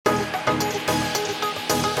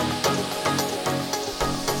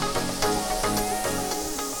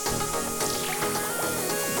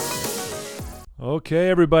Okay,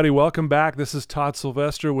 everybody, welcome back. This is Todd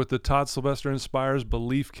Sylvester with the Todd Sylvester Inspires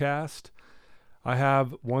Belief Cast. I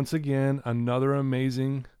have, once again, another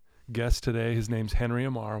amazing guest today. His name's Henry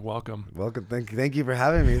Amar. Welcome. Welcome. Thank you for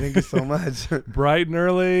having me. Thank you so much. Bright and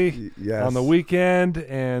early Yes. on the weekend,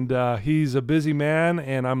 and he's a busy man,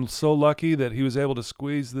 and I'm so lucky that he was able to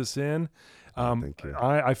squeeze this in. Thank you.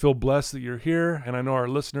 I feel blessed that you're here, and I know our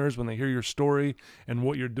listeners, when they hear your story and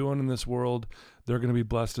what you're doing in this world, they're going to be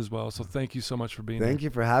blessed as well. So thank you so much for being here. Thank you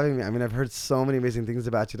for having me. I mean, I've heard so many amazing things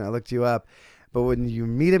about you, and I looked you up. But when you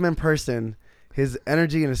meet him in person, his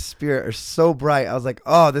energy and his spirit are so bright. I was like,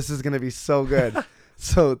 oh, this is going to be so good.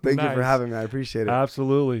 So thank you for Nice. having me. I appreciate it.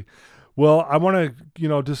 Absolutely. Well, I want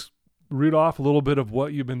to, just read off a little bit of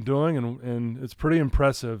what you've been doing, and it's pretty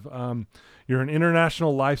impressive. You're an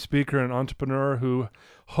international life speaker and entrepreneur who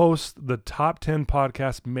hosts the top 10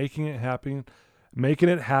 podcast, Making It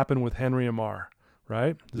Happen with Henry Amar,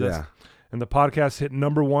 right? Yeah. And the podcast hit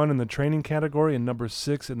number 1 in the training category and number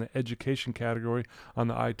 6 in the education category on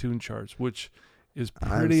the iTunes charts, which is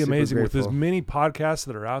pretty super amazing. With as grateful. many podcasts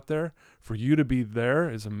that are out there, for you to be there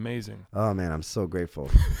is amazing. Oh, man, I'm so grateful.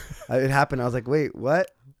 It happened. I was like, wait,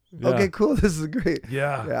 what? Yeah. Okay, cool. This is great.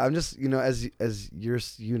 Yeah. Yeah, I'm just, as you're,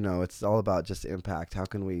 it's all about just impact. How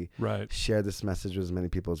can we Right. share this message with as many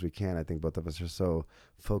people as we can? I think both of us are so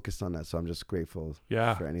focused on that. So I'm just grateful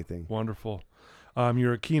Yeah. for anything. Wonderful.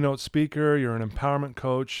 You're a keynote speaker. You're an empowerment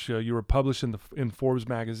coach. You were published in Forbes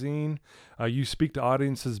magazine. You speak to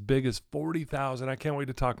audiences big as 40,000. I can't wait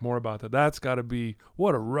to talk more about that. That's got to be,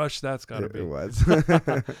 what a rush that's got to be. It was.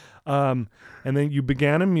 And then you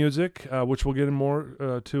began in music, which we'll get in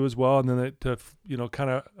more to as well. And then it kind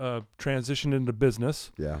of transitioned into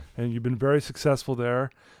business. Yeah. And you've been very successful there.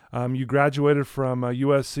 You graduated from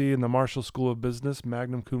USC in the Marshall School of Business,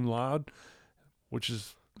 magna cum laude, which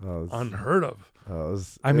is unheard of. It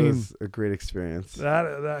was a great experience.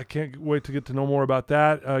 That I can't wait to get to know more about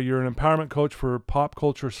that. You're an empowerment coach for pop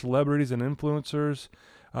culture celebrities and influencers.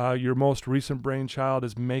 Your most recent brainchild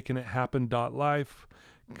is makingithappen.life.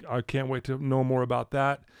 I can't wait to know more about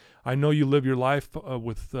that. I know you live your life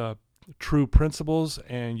with true principles,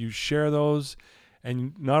 and you share those.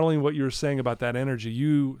 And not only what you were saying about that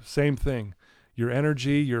energy, same thing. Your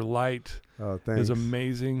energy, your light Thanks. is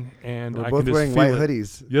amazing, and We're I both can just wearing feel white it.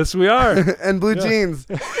 hoodies Yes, we are. and blue Yeah. jeans.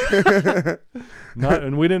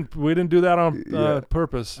 And we didn't do that on Yeah.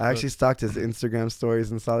 purpose. I actually stalked his Instagram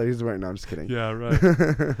stories and saw that he's wearing. No, I'm just kidding. Yeah,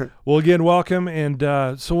 right. Well, again, welcome. And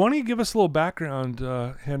so why don't you give us a little background,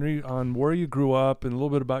 Henry, on where you grew up and a little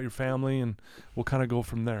bit about your family, and we'll kind of go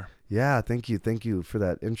from there. Yeah, thank you for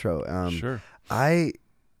that intro. Sure. I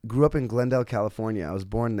grew up in Glendale, California. I was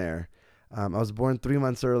born there. I was born 3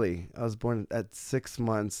 months early. I was born at 6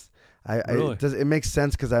 months. Really? It makes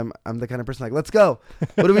sense because I'm the kind of person like, let's go.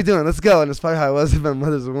 What are we doing? Let's go. And it's probably how I was in my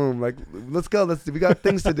mother's womb. Like, let's go. We got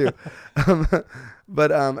things to do.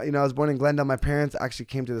 But I was born in Glendale. My parents actually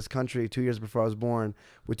came to this country 2 years before I was born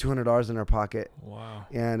with $200 in their pocket. Wow.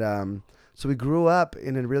 And so we grew up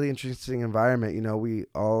in a really interesting environment. We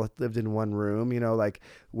all lived in one room, like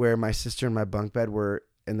where my sister and my bunk bed were.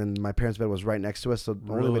 And then my parents' bed was right next to us. So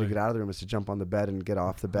the only way to Really? get out of the room is to jump on the bed and get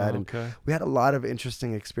off the bed. And Okay. we had a lot of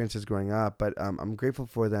interesting experiences growing up, but I'm grateful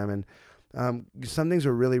for them. And some things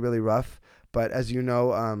were really, really rough. But as you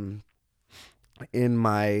know, in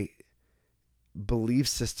my belief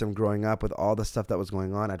system growing up with all the stuff that was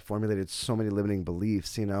going on, I'd formulated so many limiting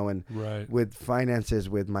beliefs, and Right. with finances,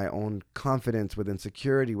 with my own confidence, with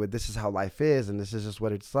insecurity, with this is how life is and this is just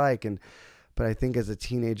what it's like. But I think as a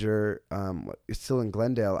teenager, still in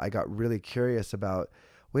Glendale, I got really curious about,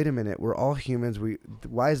 wait a minute, we're all humans.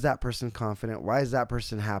 Why is that person confident? Why is that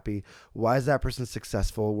person happy? Why is that person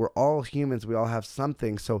successful? We're all humans. We all have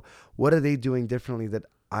something. So what are they doing differently that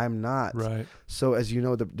I'm not? Right. So as you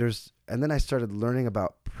know, and then I started learning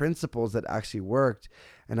about principles that actually worked.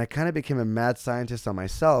 And I kind of became a mad scientist on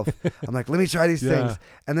myself. I'm like, let me try these Yeah. things.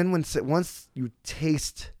 And then once you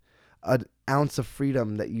taste an ounce of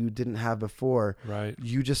freedom that you didn't have before, Right.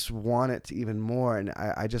 you just want it even more. And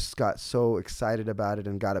I just got so excited about it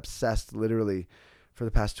and got obsessed literally for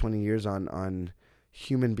the past 20 years on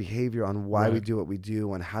human behavior, on why we Right. do what we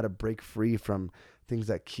do, on how to break free from things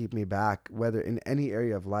that keep me back, whether in any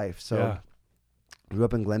area of life. So Yeah. I grew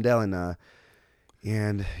up in Glendale and Well,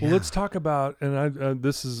 yeah. let's talk about, and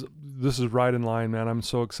this is right in line, man. I'm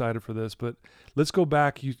so excited for this, but let's go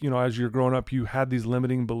back. You know, as you're growing up, you had these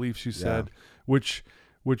limiting beliefs. You said, which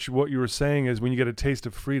which what you were saying is when you get a taste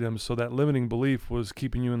of freedom, so that limiting belief was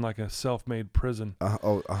keeping you in like a self-made prison.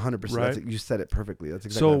 100%. Right? You said it perfectly. That's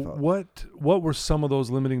exactly So how I felt. what were some of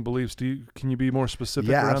those limiting beliefs? Can you be more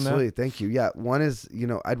specific Yeah, around absolutely. Thank you. Yeah. One is,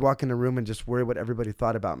 I'd walk in a room and just worry what everybody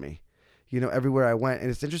thought about me, everywhere I went. And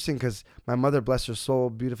it's interesting because my mother, bless her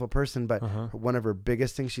soul, beautiful person, but that? one of her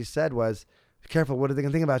biggest things she said was, be careful, what are they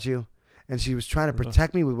going to think about you? And she was trying to Uh-huh.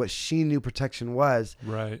 protect me with what she knew protection was,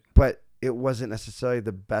 Right. but it wasn't necessarily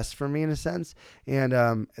the best for me in a sense. And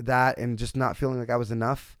that, and just not feeling like I was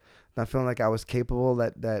enough, not feeling like I was capable,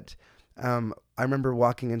 I remember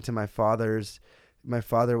walking into my father was,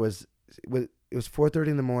 it was 4:30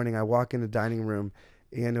 in the morning. I walk in the dining room,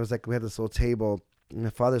 and it was like we had this little table, and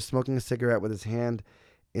my father's smoking a cigarette with his hand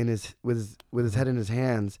in his with his head in his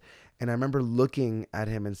hands. And I remember looking at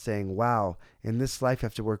him and saying, wow, in this life you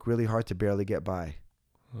have to work really hard to barely get by.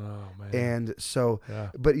 Oh man. And so, Yeah.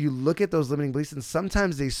 but you look at those limiting beliefs, and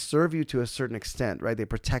sometimes they serve you to a certain extent, right? They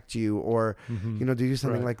protect you, or Mhm. to do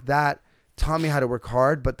something Right. like that. Taught me how to work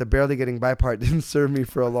hard, but the barely getting by part didn't serve me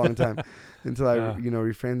for a long time until I, Yeah.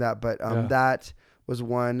 reframed that. But Yeah. that was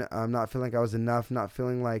one. Not feeling like I was enough, not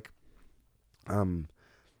feeling like,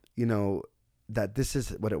 that this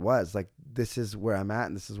is what it was. Like, this is where I'm at,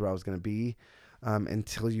 and this is where I was going to be.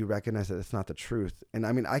 Until you recognize that it's not the truth. And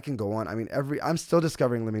I mean, I can go on. I mean, I'm still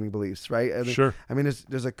discovering limiting beliefs, right? Sure. I mean,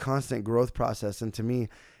 there's a constant growth process, and to me,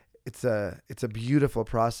 it's a beautiful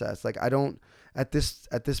process. Like, I don't, at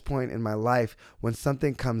this point in my life, when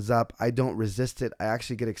something comes up, I don't resist it. I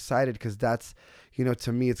actually get excited, because that's,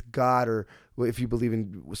 to me, it's God, or if you believe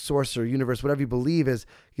in source or universe, whatever you believe is,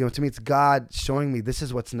 to me, it's God showing me this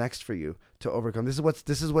is what's next for you to overcome. This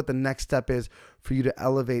is what the next step is for you to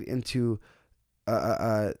elevate into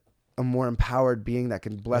a more empowered being that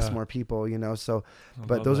can bless Yeah. more people, so, I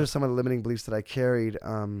but love those that. are some of the limiting beliefs that I carried,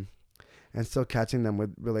 and still catching them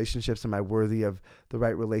with relationships. Am I worthy of the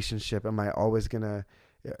right relationship? Am I always gonna,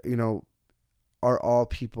 are all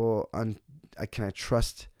people can I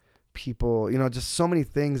trust people? Just so many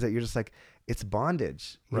things that you're just like, it's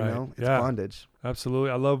bondage, Right. it's Yeah. bondage. Absolutely.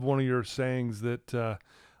 I love one of your sayings that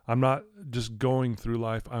I'm not just going through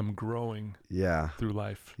life, I'm growing Yeah. through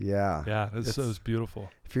life. Yeah. Yeah, that's beautiful.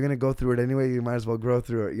 If you're going to go through it anyway, you might as well grow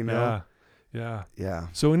through it, Yeah. Yeah. Yeah.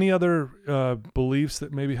 So any other beliefs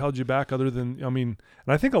that maybe held you back other than, and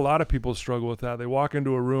I think a lot of people struggle with that. They walk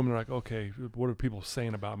into a room and they're like, okay, what are people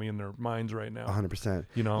saying about me in their minds right now? 100%.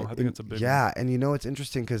 I think it's a big one. Yeah. And it's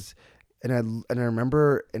interesting because, and I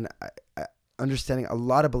remember, and I understanding a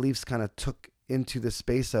lot of beliefs kind of took into the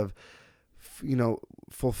space of,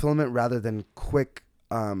 fulfillment rather than quick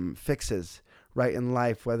fixes, right, in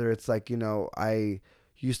life. Whether it's like, I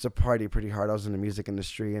used to party pretty hard. I was in the music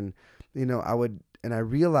industry, and I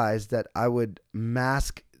realized that I would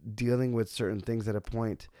mask dealing with certain things at a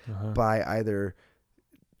point by either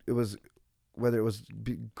whether it was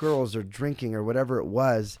girls or drinking or whatever it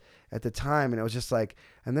was at the time. And it was just like,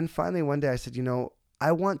 and then finally one day I said,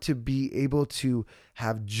 I want to be able to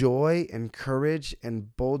have joy and courage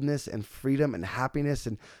and boldness and freedom and happiness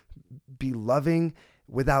and be loving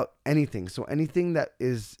without anything. So anything that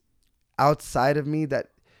is outside of me that,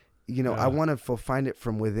 I want to find it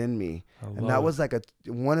from within me. And that was like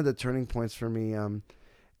one of the turning points for me.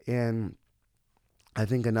 And I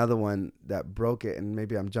think another one that broke it, and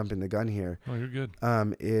maybe I'm jumping the gun here. Oh, you're good.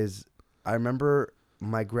 Is I remember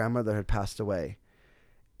my grandmother had passed away.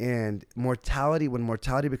 And when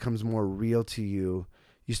mortality becomes more real to you,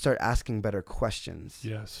 you start asking better questions.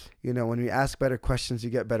 Yes. When you ask better questions, you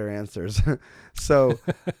get better answers. So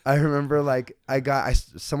I remember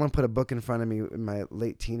someone put a book in front of me in my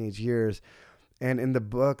late teenage years. And in the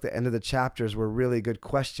book, the end of the chapters were really good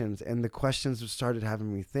questions. And the questions started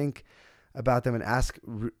having me think about them and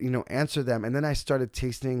answer them. And then I started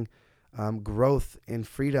tasting growth and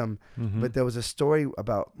freedom. Mm-hmm. But there was a story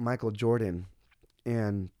about Michael Jordan.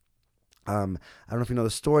 And I don't know if you know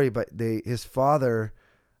the story, but his father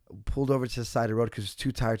pulled over to the side of the road because he was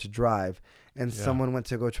too tired to drive, and someone went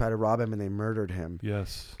to go try to rob him, and they murdered him.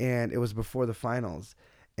 Yes. And it was before the finals.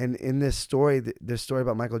 And in this story, the story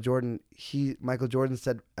about Michael Jordan, Michael Jordan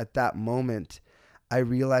said, at that moment, I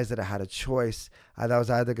realized that I had a choice. I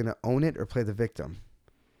was either going to own it or play the victim.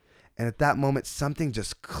 And at that moment, something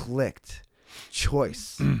just clicked.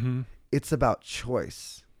 Choice. Mm-hmm. It's about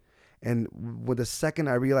choice. And with the second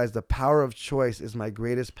I realized the power of choice is my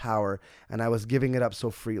greatest power, and I was giving it up so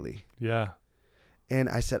freely. Yeah. And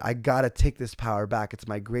I said, I got to take this power back. It's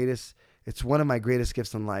one of my greatest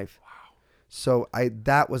gifts in life. Wow. So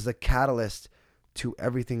that was the catalyst to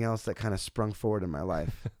everything else that kind of sprung forward in my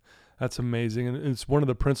life. That's amazing. And it's one of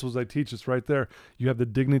the principles I teach. It's right there. You have the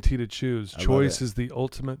dignity to choose. I love Choice it. is the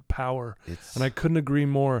ultimate power. It's And I couldn't agree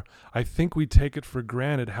more. I think we take it for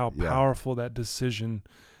granted how Yeah. powerful that decision,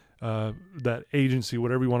 that agency,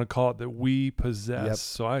 whatever you want to call it, that we possess. Yep.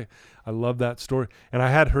 So I love that story. And I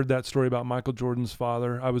had heard that story about Michael Jordan's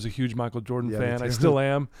father. I was a huge Michael Jordan Yeah, me fan. I too. still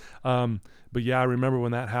am. But yeah, I remember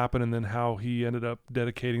when that happened, and then how he ended up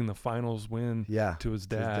dedicating the finals win yeah to his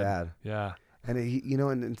to his dad. dad. Yeah. And he, you know,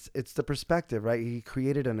 and it's the perspective, right? He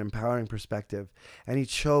created an empowering perspective, and he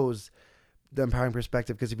chose the empowering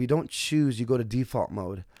perspective because if you don't choose, you go to default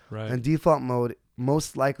mode, Right. and default mode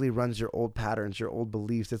most likely runs your old patterns, your old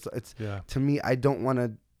beliefs. It's Yeah. to me, I don't want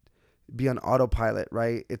to be on autopilot,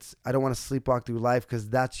 right? I don't want to sleepwalk through life because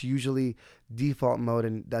that's usually default mode,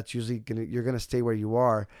 and that's usually you're gonna stay where you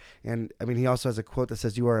are. And I mean, he also has a quote that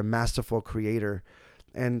says, "You are a masterful creator."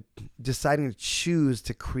 And deciding to choose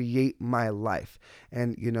to create my life,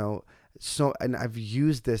 and you know, and I've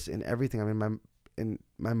used this in everything. I mean,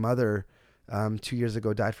 my mother 2 years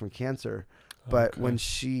ago died from cancer, but Okay. when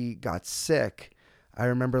she got sick, I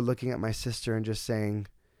remember looking at my sister and just saying,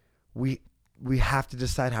 we have to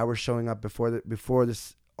decide how we're showing up before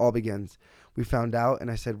this all begins. We found out,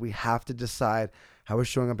 and I said, we have to decide how we're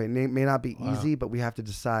showing up. It may not be Wow. easy, but we have to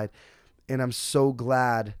decide. And I'm so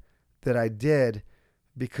glad that I did,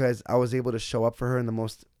 because I was able to show up for her in the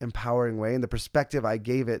most empowering way, and the perspective I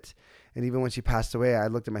gave it. And even when she passed away, I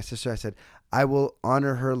looked at my sister, I said, I will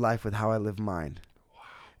honor her life with how I live mine. Wow.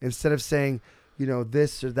 Instead of saying, you know,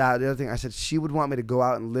 this or that, the other thing, I said, she would want me to go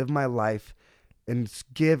out and live my life and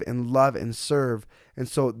give and love and serve. And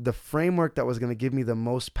so the framework that was going to give me the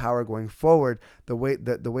most power going forward, the way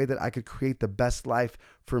that I could create the best life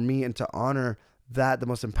for me and to honor that, the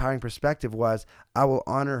most empowering perspective was, I will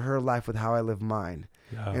honor her life with how I live mine.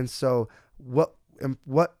 Yeah. And so what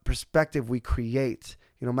perspective we create,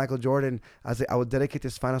 you know, Michael Jordan, I will dedicate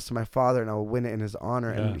this finals to my father and I will win it in his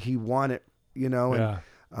honor. Yeah. And he won it, you know, Yeah.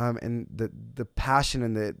 and the passion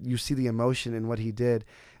and you see the emotion in what he did.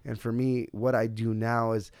 And for me, what I do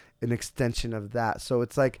now is an extension of that. So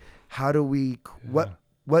it's like, how do we,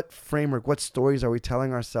 what framework, what stories are we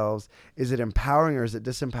telling ourselves? Is it empowering or is it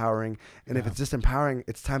disempowering? And if it's disempowering,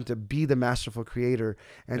 it's time to be the masterful creator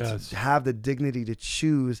and to have the dignity to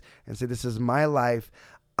choose and say, this is my life.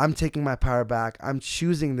 I'm taking my power back. I'm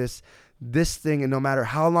choosing this thing. And no matter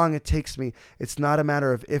how long it takes me, it's not a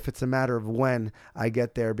matter of if, it's a matter of when I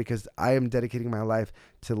get there, because I am dedicating my life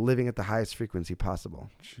to living at the highest frequency possible.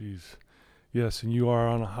 Jeez. Yes, and you are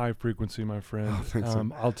on a high frequency, my friend. Oh, thanks, sir.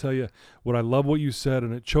 I'll tell you what, I love what you said,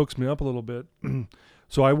 and it chokes me up a little bit.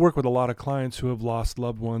 So I work with a lot of clients who have lost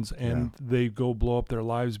loved ones, and they go blow up their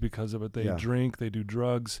lives because of it. They drink, they do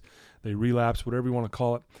drugs, they relapse, whatever you want to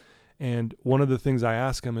call it. And one of the things I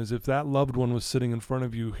ask them is, if that loved one was sitting in front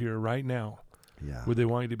of you here right now, would they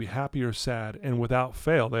want you to be happy or sad? And without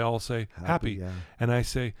fail, they all say happy. Yeah. And I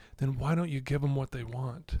say, then why don't you give them what they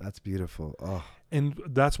want? That's beautiful. Oh. And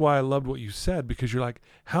that's why I loved what you said, because you're like,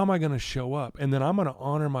 how am I going to show up? And then I'm going to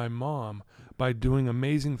honor my mom by doing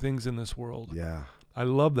amazing things in this world. Yeah. I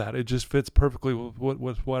love that. It just fits perfectly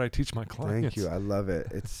with what I teach my clients. Thank you. I love it.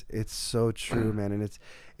 It's so true, man. And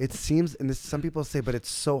it seems, and some people say, but it's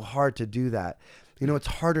so hard to do that. You know, it's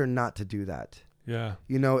harder not to do that. Yeah.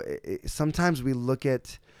 You know, sometimes we look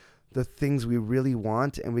at the things we really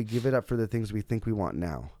want and we give it up for the things we think we want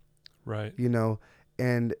now. Right. You know,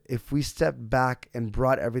 and if we stepped back and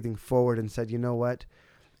brought everything forward and said, you know what,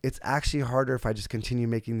 it's actually harder if I just continue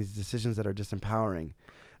making these decisions that are disempowering.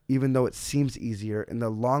 Even though it seems easier, in the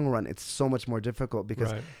long run, it's so much more difficult,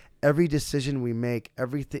 because every decision we make,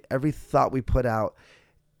 every thought we put out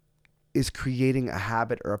is creating a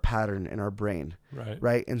habit or a pattern in our brain.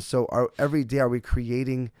 Right. And so every day, are we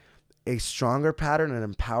creating a stronger pattern, an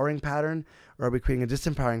empowering pattern, or are we creating a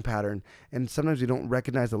disempowering pattern? And sometimes we don't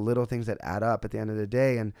recognize the little things that add up at the end of the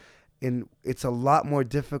day. And it's a lot more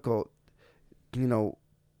difficult, you know,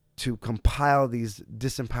 to compile these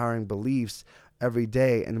disempowering beliefs every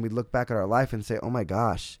day. And we look back at our life and say, oh my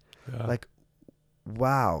gosh, like,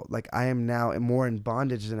 wow, like I am now more in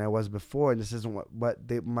bondage than I was before. And this isn't what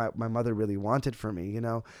my mother really wanted for me, you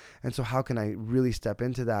know? And so how can I really step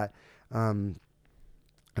into that?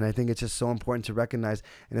 And I think it's just so important to recognize.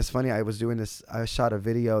 And it's funny, I shot a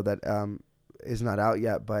video that is not out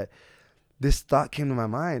yet, but this thought came to my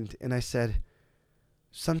mind, and I said,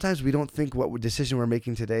 sometimes we don't think what decision we're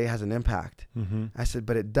making today has an impact. Mm-hmm. I said,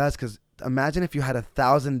 but it does, because imagine if you had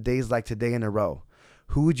 1,000 days like today in a row.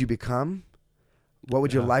 Who would you become? What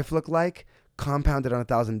would your life look like? compounded on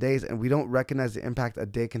 1,000 days, and we don't recognize the impact a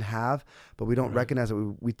day can have, but we don't recognize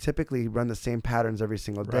that we typically run the same patterns every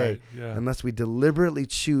single day, unless we deliberately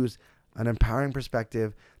choose an empowering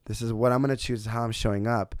perspective. This is what I'm going to choose, how I'm showing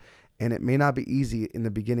up. And it may not be easy in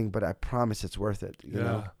the beginning, but I promise it's worth it. You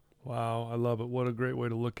know? Wow. I love it. What a great way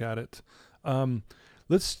to look at it.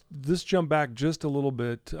 Let's jump back just a little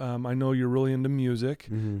bit. I know you're really into music.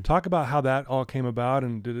 Mm-hmm. Talk about how that all came about,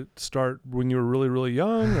 and did it start when you were really, really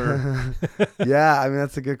young? Or? Yeah, I mean,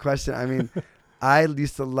 that's a good question. I mean, I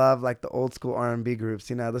used to love like the old school R&B groups.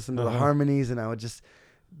 You know, I listened to the harmonies, and I would just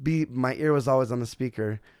my ear was always on the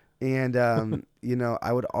speaker. And, you know,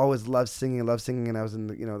 I would always love singing. And I was in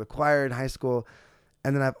the choir in high school.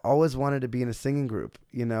 And then I've always wanted to be in a singing group,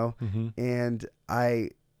 you know, and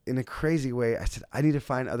in a crazy way, I said, I need to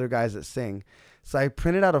find other guys that sing. So I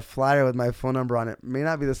printed out a flyer with my phone number on it. May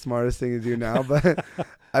not be the smartest thing to do now, but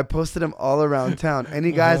I posted them all around town.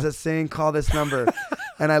 Any guys that sing, call this number.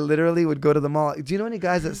 And I literally would go to the mall. Do you know any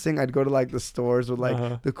guys that sing? I'd go to like the stores with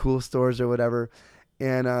like the cool stores or whatever.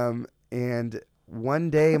 And one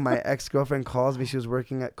day my ex-girlfriend calls me. She was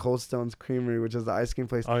working at Cold Stone's Creamery, which is the ice cream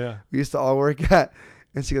place we used to all work at.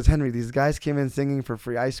 And she goes, Henry, these guys came in singing for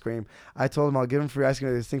free ice cream. I told them I'll give them free ice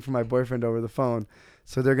cream. They sing for my boyfriend over the phone.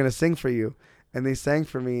 So they're going to sing for you. And they sang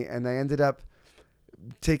for me. And I ended up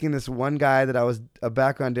taking this one guy that I was a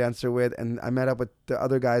background dancer with. And I met up with the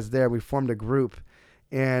other guys there. We formed a group.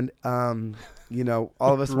 And, you know,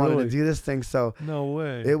 all of us wanted to do this thing. So no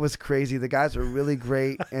way. It was crazy. The guys were really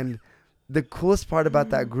great. And the coolest part about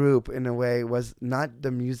that group, in a way, was not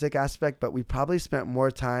the music aspect, but we probably spent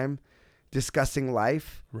more time discussing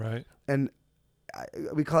life. Right. And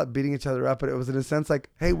we call it beating each other up, but it was in a sense like,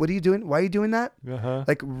 hey, what are you doing? Why are you doing that?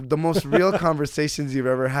 Like the most real conversations you've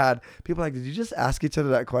ever had. People are like, did you just ask each other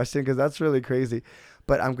that question? Because that's really crazy.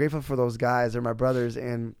 But I'm grateful for those guys. They're my brothers.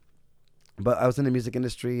 But I was in the music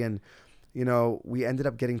industry, and you know, we ended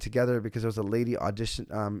up getting together because there was a lady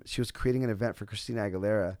audition. She was creating an event for Christina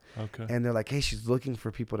Aguilera. Okay. And they're like, hey, she's looking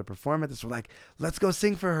for people to perform at this. We're like, let's go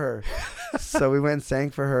sing for her. So we went and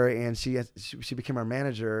sang for her, and she became our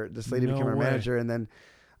manager. This lady became our manager. And then,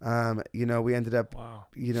 you know, we ended up,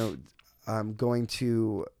 you know, going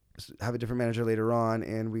to have a different manager later on.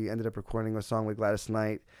 And we ended up recording a song with Gladys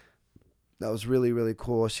Knight. That was really, really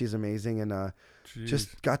cool. She's amazing. And,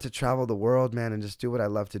 just got to travel the world, man, and just do what I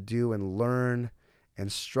love to do and learn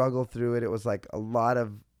and struggle through it. It was like a lot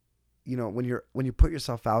of, you know, when you put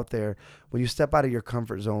yourself out there, when you step out of your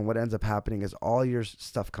comfort zone, what ends up happening is all your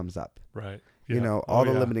stuff comes up. Right. Yeah. You know, all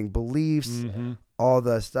the limiting beliefs, all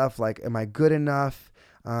the stuff like, am I good enough?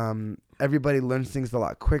 Everybody learns things a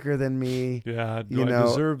lot quicker than me. Yeah. Do I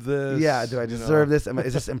deserve this? Yeah. Do I deserve this?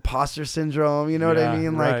 Is this imposter syndrome? You know what I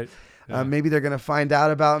mean? Like, maybe they're going to find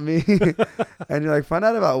out about me. And you're like, find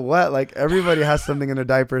out about what? Like, everybody has something in their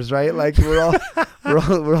diapers, right? Like, we're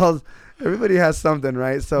all, everybody has something,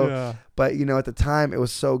 right? So, but you know, at the time it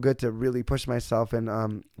was so good to really push myself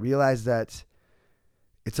and realize that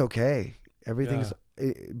it's okay. Everything's,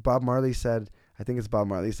 Bob Marley said, I think it's Bob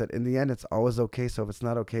Marley said, in the end, it's always okay. So if it's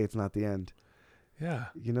not okay, it's not the end. Yeah.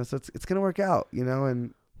 You know, so it's going to work out, you know,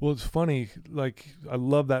 and. Well, it's funny. Like, I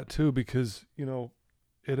love that too, because, you know,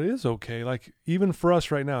 it is okay. Like, even for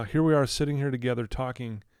us right now, here we are sitting here together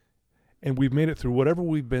talking, and we've made it through whatever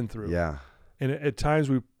we've been through. Yeah. And at times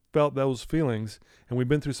we felt those feelings, and we've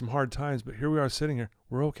been through some hard times, but here we are sitting here.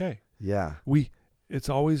 We're okay. Yeah. It's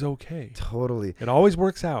always okay. Totally. It always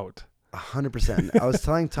works out. 100%. I was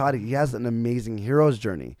telling Todd, he has an amazing hero's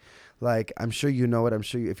journey. Like, I'm sure you know it. I'm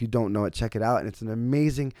sure if you don't know it, check it out. And it's an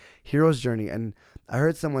amazing hero's journey. And I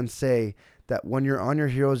heard someone say that when you're on your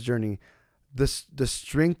hero's journey, the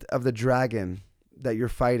strength of the dragon that you're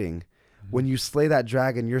fighting, when you slay that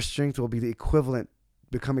dragon, your strength will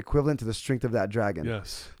become equivalent to the strength of that dragon.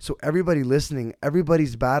 Yes. So everybody listening,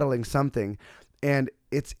 everybody's battling something, and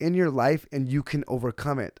it's in your life, and you can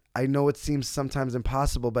overcome it. I know it seems sometimes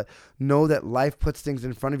impossible, but know that life puts things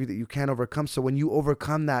in front of you that you can't overcome. So when you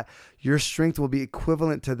overcome that, your strength will be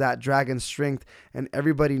equivalent to that dragon's strength, and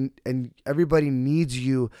everybody needs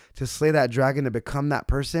you to slay that dragon to become that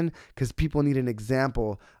person, because people need an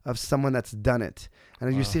example of someone that's done it. And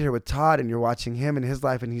as you sit here with Todd and you're watching him and his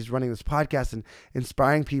life, and he's running this podcast and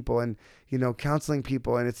inspiring people and, you know, counseling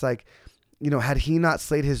people, and it's like, you know, had he not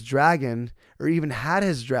slayed his dragon or even had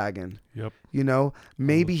his dragon, you know,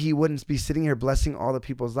 maybe he wouldn't be sitting here blessing all the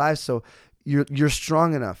people's lives. So you're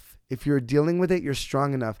strong enough. If you're dealing with it, you're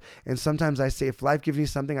strong enough. And sometimes I say, if life gives you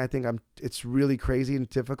something, I think it's really crazy and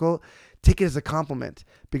difficult, take it as a compliment,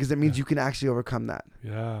 because it means you can actually overcome that.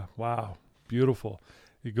 Yeah. Wow. Beautiful.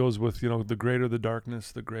 It goes with, the greater the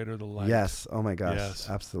darkness, the greater the light. Yes. Oh my gosh. Yes.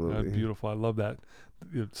 Absolutely. Beautiful. I love that.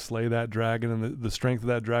 You slay that dragon, and the strength of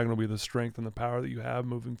that dragon will be the strength and the power that you have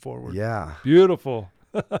moving forward. Yeah. Beautiful.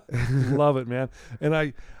 Love it, man. And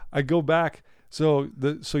I go back. So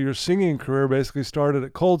your singing career basically started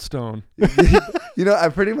at Cold Stone. I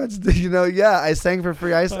pretty much, I sang for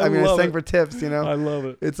free. I sang for tips, I love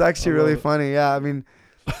it. It's actually really funny. Yeah. I mean,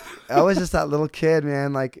 I was just that little kid,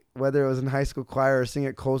 man. Like whether it was in high school choir or singing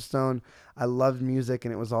at Cold Stone, I loved music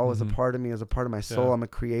and it was always a part of me, as a part of my soul. Yeah. I'm a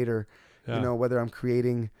creator, Yeah. whether I'm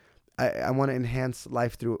creating, I want to enhance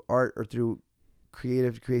life through art or through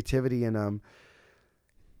creativity. And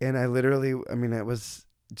I literally, it was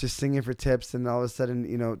just singing for tips, and all of a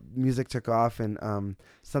sudden, music took off, and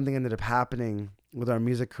something ended up happening with our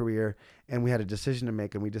music career, and we had a decision to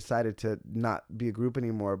make, and we decided to not be a group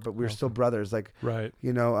anymore, but we were still brothers. Like, right.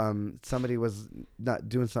 Somebody was not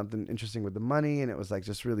doing something interesting with the money, and it was like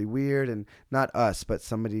just really weird, and not us, but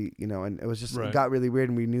somebody, and it was just, It got really weird,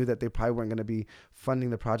 and we knew that they probably weren't going to be funding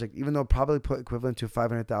the project, even though probably put equivalent to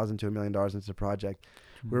 $500,000 to $1 million into the project.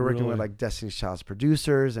 We were working with like Destiny's Child's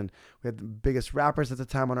producers, and we had the biggest rappers at the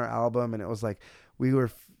time on our album. And it was like, we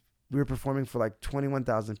were performing for like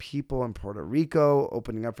 21,000 people in Puerto Rico,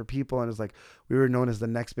 opening up for people. And it was like, we were known as the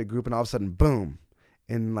next big group. And all of a sudden, boom,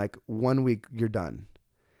 in like 1 week, you're done.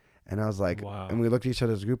 And I was like, wow. And we looked at each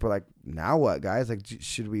other as a group. We're like, now what, guys? Like, what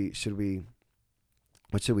should we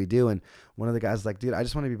do? And one of the guys was like, dude, I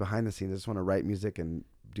just want to be behind the scenes. I just want to write music and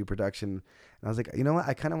do production. And I was like, you know what?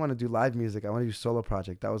 I kind of want to do live music. I want to do solo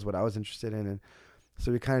project. That was what I was interested in. And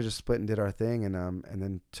so we kind of just split and did our thing, and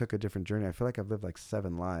then took a different journey. I feel like I've lived like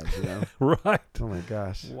 7 lives, Right. Oh my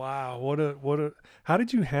gosh. Wow. How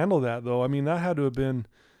did you handle that though? I mean, that had to have been,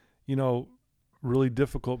 really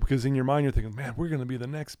difficult, because in your mind you're thinking, man, we're going to be the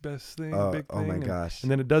next best thing, big thing. Oh my gosh.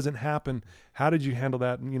 And then it doesn't happen. How did you handle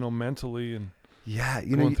that, mentally and yeah,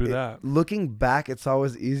 going through that? Looking back, it's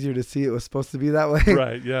always easier to see it was supposed to be that way.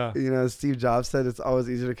 Right, yeah. Steve Jobs said it's always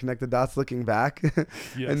easier to connect the dots looking back.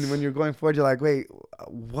 Yes. And when you're going forward, you're like, wait,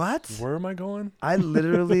 what? Where am I going? I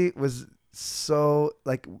literally was so,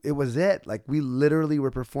 like, it was it. Like, we literally were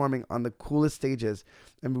performing on the coolest stages,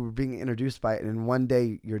 and we were being introduced by it, and in one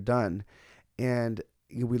day, you're done. And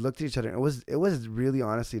we looked at each other, and it was really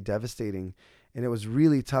honestly devastating, and it was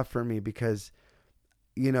really tough for me because,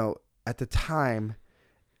 at the time,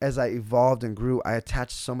 as I evolved and grew, I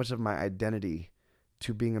attached so much of my identity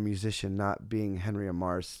to being a musician, not being Henry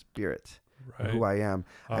Amar's spirit, right. who I am.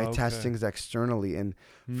 I attached okay. things externally. And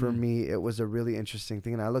for me, it was a really interesting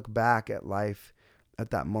thing. And I look back at life at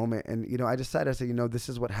that moment, and, I decided, I said, this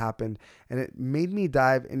is what happened. And it made me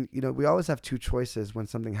dive. And, we always have 2 choices when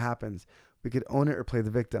something happens. We could own it or play the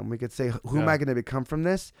victim. We could say, who am I going to become from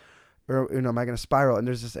this? Or, am I going to spiral? And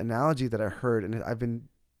there's this analogy that I heard, and I've been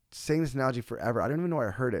saying this analogy forever. I don't even know where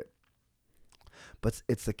I heard it, but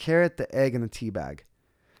it's the carrot, the egg, and the tea bag,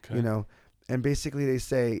 and basically they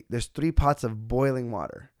say there's 3 pots of boiling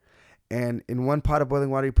water, and in one pot of boiling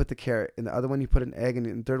water, you put the carrot, in the other one, you put an egg, and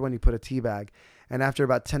in the third one, you put a tea bag. And after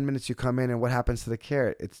about 10 minutes, you come in, and what happens to the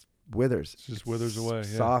carrot? It withers. It just withers away.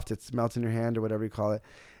 Soft. It melts in your hand or whatever you call it.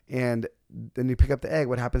 And then you pick up the egg.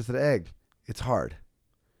 What happens to the egg? It's hard,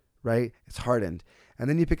 right? It's hardened. And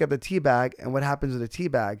then you pick up the tea bag, and what happens with the tea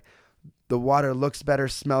bag? The water looks better,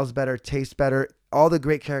 smells better, tastes better. All the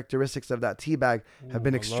great characteristics of that tea bag have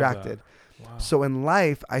been extracted. Wow. So in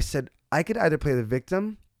life, I said I could either play the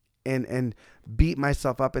victim and beat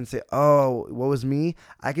myself up and say, oh, what was me?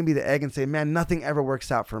 I can be the egg and say, man, nothing ever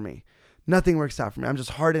works out for me. Nothing works out for me. I'm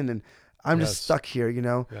just hardened and I'm just stuck here,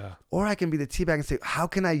 Yeah. Or I can be the tea bag and say, how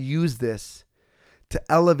can I use this to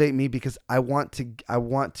elevate me, because I want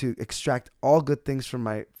to extract all good things from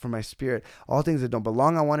my spirit. All things that don't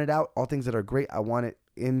belong, I want it out. All things that are great, I want it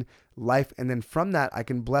in life. And then from that, I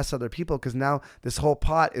can bless other people, because now this whole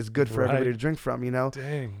pot is good for everybody to drink from,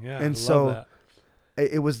 Dang, yeah. And so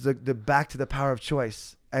it was the back to the power of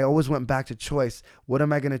choice. I always went back to choice. What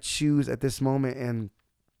am I going to choose at this moment?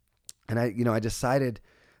 And I decided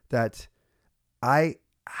that I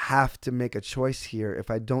have to make a choice here. If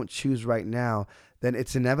I don't choose right now, then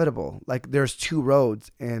it's inevitable. Like, there's 2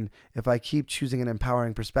 roads. And if I keep choosing an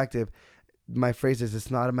empowering perspective, my phrase is,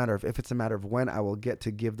 it's not a matter of if, it's a matter of when I will get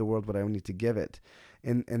to give the world what I need to give it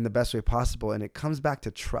in the best way possible. And it comes back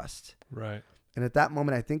to trust. Right. And at that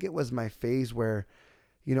moment, I think it was my phase where,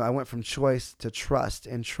 I went from choice to trust.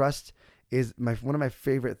 And trust is one of my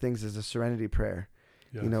favorite things is the serenity prayer.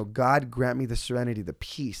 Yes. God grant me the serenity, the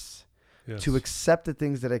peace to accept the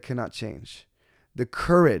things that I cannot change, the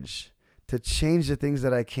courage to change the things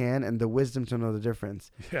that I can, and the wisdom to know the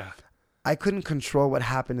difference. Yeah. I couldn't control what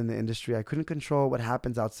happened in the industry. I couldn't control what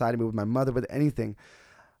happens outside of me with my mother, with anything,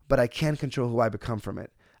 but I can control who I become from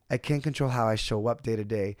it. I can control how I show up day to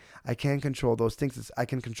day. I can control those things. I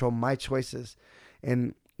can control my choices.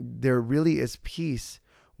 And there really is peace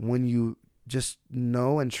when you just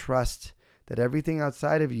know and trust that everything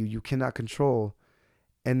outside of you, you cannot control,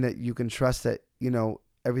 and that you can trust that,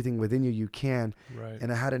 everything within you can. Right.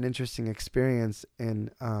 And I had an interesting experience,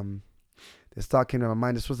 and this thought came to my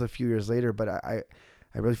mind. This was a few years later, but I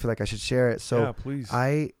really feel like I should share it. So yeah, please.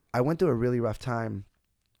 I went through a really rough time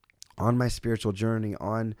on my spiritual journey,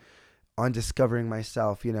 on discovering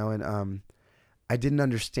myself, and I didn't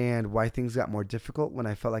understand why things got more difficult when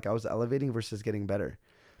I felt like I was elevating versus getting better.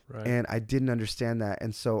 Right. And I didn't understand that.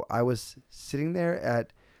 And so I was sitting there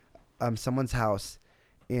at someone's house,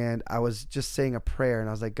 and I was just saying a prayer, and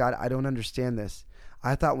I was like, God, I don't understand this.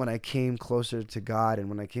 I thought when I came closer to God, and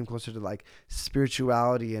when I came closer to like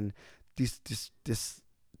spirituality and this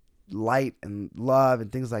light and love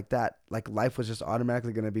and things like that, like life was just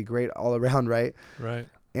automatically going to be great all around, right? Right.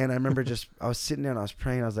 And I remember I was sitting there and I was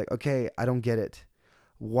praying. I was like, okay, I don't get it.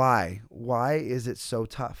 Why is it so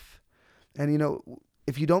tough? And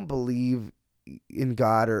if you don't believe in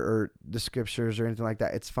God or the scriptures or anything like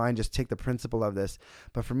that, it's fine. Just take the principle of this.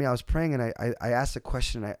 But for me, I was praying, and I asked a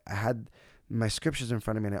question. I had my scriptures in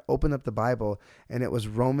front of me, and I opened up the Bible, and it was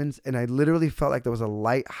Romans, and I literally felt like there was a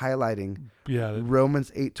light highlighting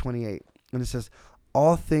Romans 8:28. And it says,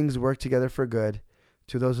 all things work together for good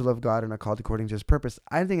to those who love God and are called according to his purpose.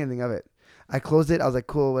 I didn't think anything of it. I closed it. I was like,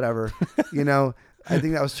 cool, whatever. I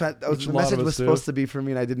think the message was supposed to be for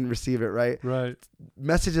me, and I didn't receive it, right? Right.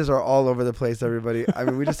 Messages are all over the place, everybody. I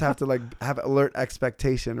mean, we just have to like have alert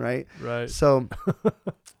expectation, right? Right. So,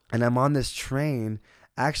 and I'm on this train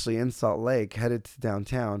actually in Salt Lake headed to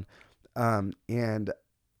downtown. And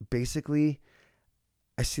basically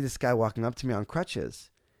I see this guy walking up to me on crutches.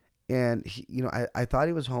 And he, I thought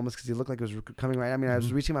he was homeless because he looked like he was coming right. I mean, I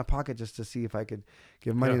was reaching my pocket just to see if I could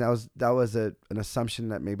give money. Yeah. And that was an assumption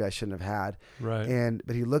that maybe I shouldn't have had. Right.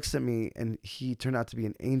 But he looks at me, and he turned out to be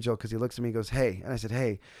an angel, because he looks at me and goes, hey. And I said,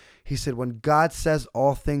 hey. He said, when God says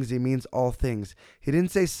all things, he means all things. He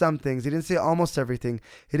didn't say some things. He didn't say almost everything.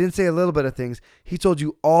 He didn't say a little bit of things. He told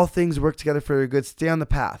you all things work together for your good. Stay on the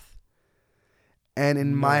path. And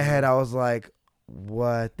in my head, I was like,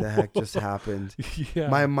 what the heck just happened? Yeah.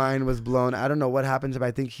 My mind was blown. I don't know what happened to him.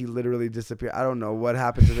 I think he literally disappeared. I don't know what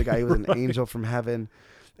happened to the guy. He was an angel from heaven,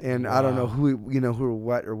 and I don't know who or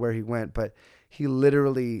what or where he went, but he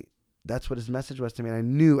literally, that's what his message was to me. And I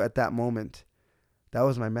knew at that moment, that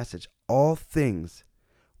was my message. All things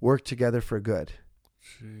work together for good.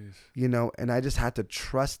 Jeez. And I just had to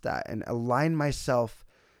trust that and align myself,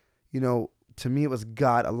 to me, it was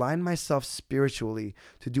God. Align myself spiritually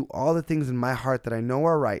to do all the things in my heart that I know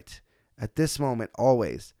are right at this moment,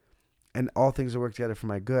 always. And all things will work together for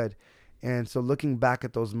my good. And so looking back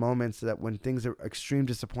at those moments that when things are extreme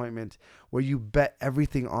disappointment, where you bet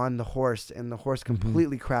everything on the horse and the horse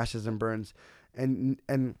completely crashes and burns.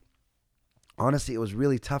 And honestly, it was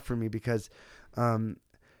really tough for me because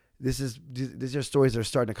these are stories that are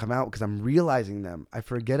starting to come out because I'm realizing them. I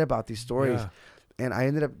forget about these stories. Yeah. And I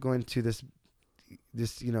ended up going to this,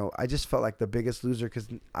 I just felt like the biggest loser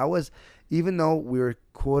because even though we were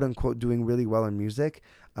quote unquote doing really well in music,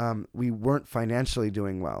 we weren't financially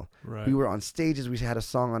doing well. Right. We were on stages. We had a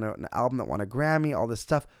song on an album that won a Grammy, all this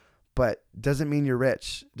stuff, but doesn't mean you're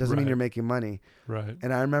rich. Doesn't mean you're making money. Right.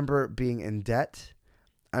 And I remember being in debt.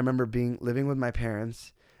 I remember living with my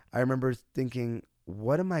parents. I remember thinking,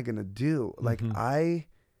 what am I going to do? Like, I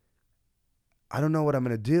don't know what I'm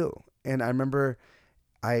going to do. And I remember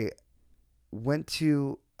I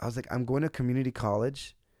was like, I'm going to community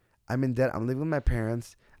college. I'm in debt. I'm living with my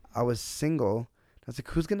parents. I was single. I was like,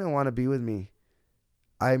 who's going to want to be with me?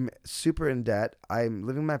 I'm super in debt. I'm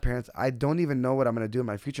living with my parents. I don't even know what I'm going to do in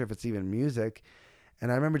my future, if it's even music.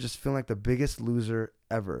 And I remember just feeling like the biggest loser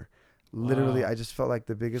ever. Literally, I just felt like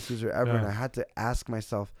the biggest loser ever. Yeah. And I had to ask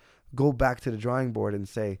myself, go back to the drawing board and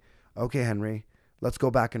say, okay, Henry, let's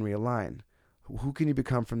go back and realign. Who can you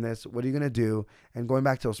become from this? What are you going to do? And going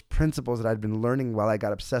back to those principles that I'd been learning while I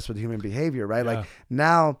got obsessed with human behavior, right? Yeah. Like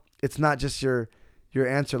now it's not just your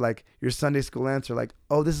answer, like your Sunday school answer, like,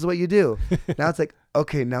 oh, this is what you do. Now it's like,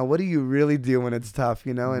 okay, now what do you really do when it's tough,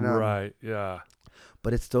 And right. Yeah.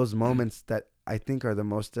 But it's those moments that I think are the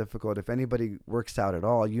most difficult. If anybody works out at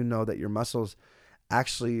all, that your muscles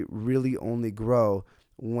actually really only grow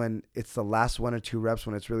when it's the last 1 or 2 reps,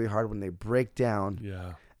 when it's really hard, when they break down.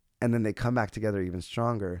 Yeah. And then they come back together even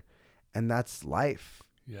stronger. And that's life.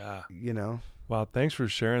 Yeah. Wow. Wow. Thanks for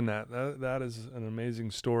sharing that. That is an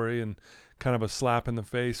amazing story. And kind of a slap in the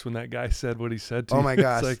face when that guy said what he said to Oh you. my It's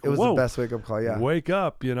gosh, like, it was whoa, the best wake up call. Yeah. wake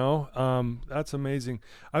up, that's amazing.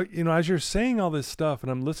 As you're saying all this stuff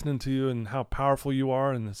and I'm listening to you and how powerful you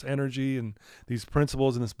are and this energy and these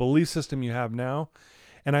principles and this belief system you have now.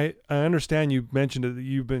 And I understand you mentioned it, that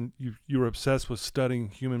you were obsessed with studying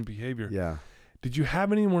human behavior. Yeah. Did you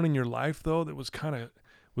have anyone in your life though that was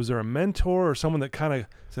there a mentor or someone that kind of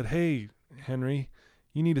said, "Hey, Henry,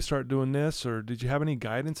 you need to start doing this," or did you have any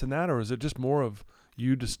guidance in that, or is it just more of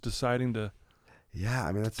you just deciding to? Yeah,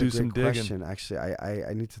 I mean, that's do a some great digging. question. Actually,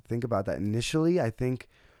 I need to think about that. Initially, I think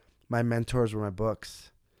my mentors were my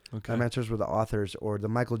books. Okay. My mentors were the authors or the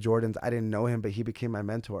Michael Jordans. I didn't know him, but he became my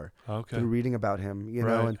mentor Okay. through reading about him, you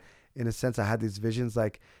know, Right. and in a sense, I had these visions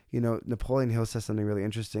like, Napoleon Hill says something really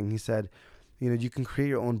interesting. He said, you can create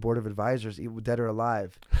your own board of advisors, dead or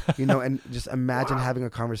alive, and just imagine having a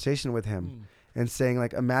conversation with him and saying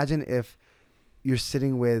like, imagine if you're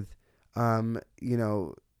sitting with, Maya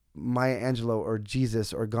Angelou or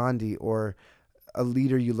Jesus or Gandhi or a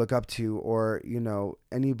leader you look up to, or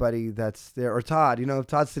anybody that's there, or Todd. If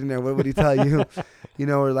Todd's sitting there, what would he tell you?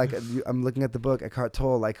 Or like I'm looking at the book Eckhart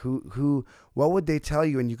Tolle. Like what would they tell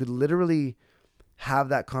you? And you could literally have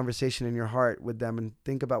that conversation in your heart with them and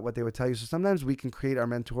think about what they would tell you. So sometimes we can create our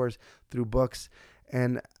mentors through books.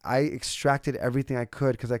 And I extracted everything I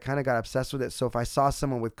could because I kind of got obsessed with it. So if I saw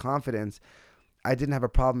someone with confidence, I didn't have a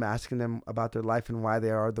problem asking them about their life and why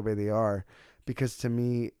they are the way they are. Because to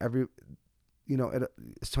me,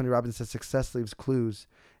 as Tony Robbins says, success leaves clues.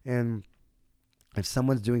 And if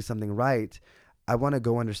someone's doing something right, I want to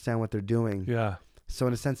go understand what they're doing. Yeah. So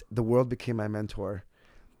in a sense, the world became my mentor.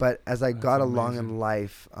 But as I got along in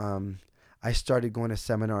life, I started going to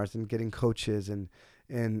seminars and getting coaches and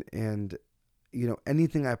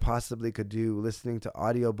anything I possibly could do, listening to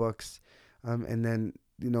audiobooks. And then,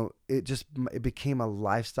 it became a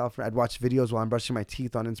lifestyle for me. I'd watch videos while I'm brushing my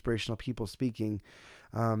teeth on inspirational people speaking.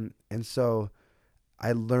 And so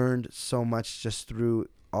I learned so much just through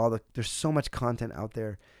there's so much content out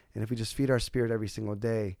there. And if we just feed our spirit every single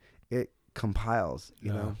day, it compiles,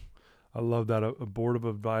 you know? I love that. A board of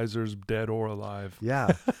advisors, dead or alive. Yeah.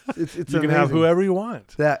 It's you can have whoever you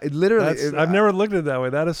want. Yeah, it literally. I've never looked at it that way.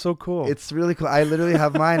 That is so cool. It's really cool. I literally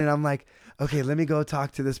have mine and I'm like, okay, let me go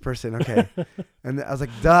talk to this person. Okay. And I was like,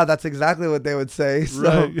 duh, that's exactly what they would say.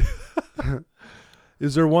 So. Right.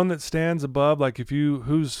 Is there one that stands above? Like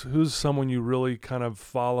who's someone you really kind of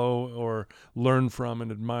follow or learn from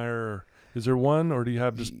and admire? Is there one, or do you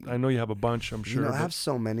have just, I know you have a bunch, I'm sure. I have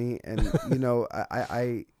so many. And,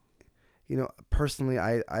 I personally,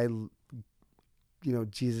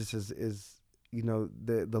 Jesus is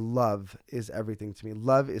the love is everything to me.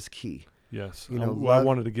 Love is key. Yes. I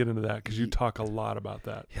wanted to get into that because you talk a lot about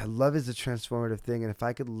that. Yeah. Love is a transformative thing. And if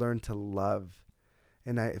I could learn to love,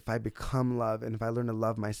 and if I become love, and if I learn to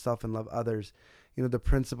love myself and love others, the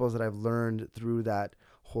principles that I've learned through that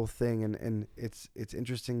whole thing. And it's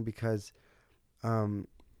interesting because,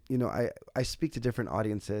 I speak to different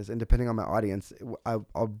audiences, and depending on my audience,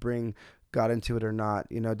 I'll bring God into it or not,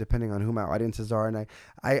 depending on who my audiences are. And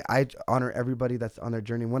I honor everybody that's on their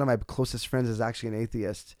journey. One of my closest friends is actually an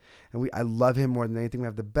atheist, and I love him more than anything. We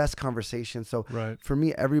have the best conversation. So for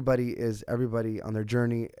me, everybody is everybody on their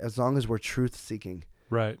journey, as long as we're truth seeking.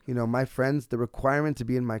 Right. My friends, the requirement to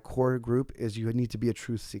be in my core group is you need to be a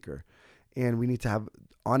truth seeker, and we need to have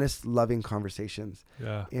honest, loving conversations.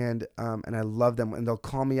 Yeah. And I love them, and they'll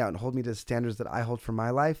call me out and hold me to the standards that I hold for my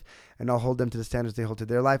life, and I'll hold them to the standards they hold to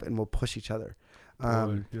their life, and we'll push each other.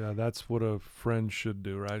 Yeah, that's what a friend should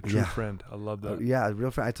do, right? True friend. I love that. Yeah, a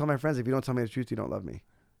real friend. I tell my friends, if you don't tell me the truth, you don't love me.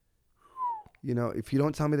 If you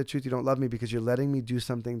don't tell me the truth, you don't love me, because you're letting me do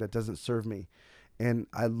something that doesn't serve me. And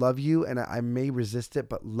I love you, and I may resist it,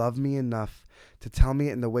 but love me enough to tell me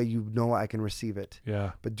it in the way you know I can receive it.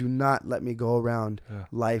 Yeah. But do not let me go around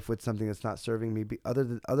life with something that's not serving me.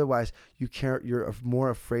 Otherwise, you're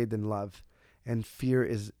more afraid than love, and fear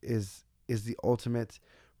is the ultimate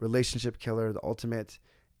relationship killer, the ultimate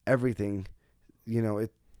everything.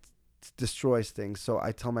 It destroys things. So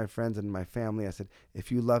I tell my friends and my family, I said,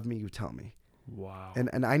 if you love me, you tell me. Wow.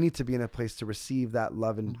 And I need to be in a place to receive that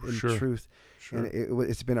love and truth. Sure. And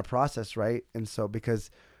it's been a process, right? And so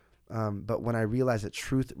but when I realized that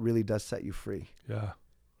truth really does set you free. Yeah.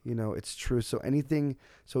 It's true. So anything,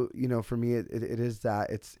 for me, it is that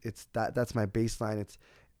that's my baseline.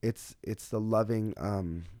 It's the loving,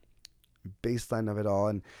 baseline of it all.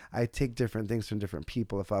 And I take different things from different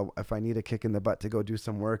people. If I need a kick in the butt to go do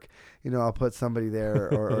some work, I'll put somebody there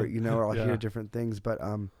or I'll hear different things.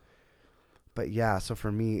 But yeah, so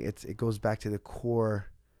for me, it goes back to the core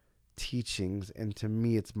teachings, and to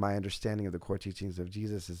me, it's my understanding of the core teachings of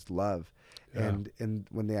Jesus is love. Yeah. And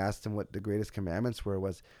when they asked him what the greatest commandments were,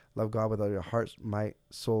 was love God with all your heart, might,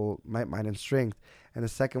 soul, might, mind, and strength. And the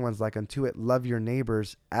second one's like unto it, love your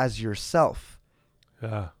neighbors as yourself.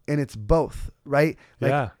 Yeah. And it's both, right? Like,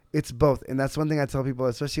 Yeah. it's both. And that's one thing I tell people,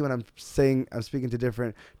 especially when I'm speaking to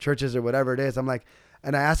different churches or whatever it is. I'm like,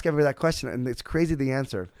 and I ask everybody that question, and it's crazy the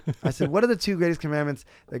answer. I said, what are the two greatest commandments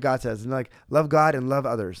that God says? And they're like, love God and love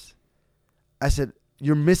others. I said,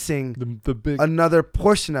 you're missing The big. another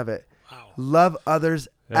portion of it. Wow. Love others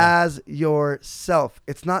Yeah. as yourself.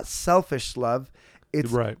 It's not selfish love.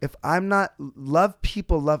 It's Right. if I'm not love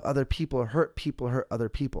people, love other people, hurt other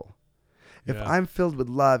people. If Yeah. I'm filled with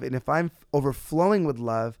love and if I'm overflowing with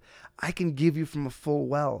love, I can give you from a full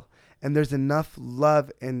well. And there's enough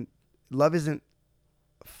love, and love isn't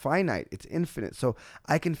finite, it's infinite. So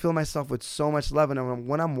I can fill myself with so much love, and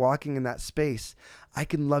when I'm walking in that space, I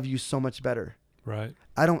can love you so much better. Right.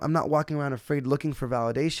 I'm not walking around afraid looking for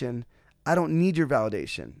validation. I don't need your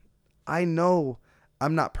validation. I know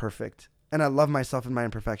I'm not perfect, and I love myself in my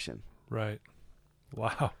imperfection. Right.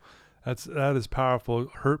 Wow. That is powerful.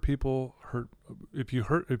 Hurt people hurt. If you're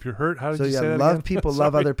hurt, how did So you say that love again? people,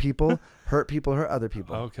 love other people, hurt other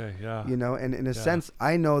people. Okay. Yeah. You know, and in a Yeah. sense,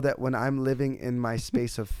 I know that when I'm living in my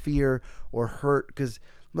space of fear or hurt, because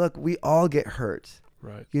look, we all get hurt,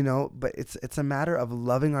 Right. you know, but it's a matter of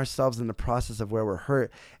loving ourselves in the process of where we're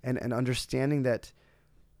hurt, and understanding that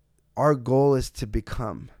our goal is to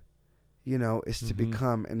become, you know, is to Mhm.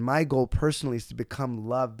 become. And my goal personally is to become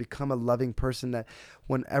love, become a loving person, that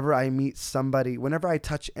whenever I meet somebody, whenever I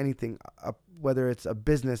touch anything, whether it's a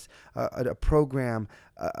business, a program,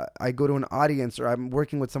 I go to an audience, or I'm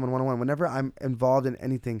working with someone one-on-one, whenever I'm involved in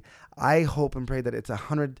anything, I hope and pray that it's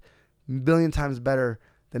 100 billion times better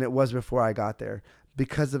than it was before I got there,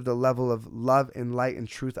 because of the level of love and light and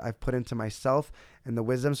truth I've put into myself and the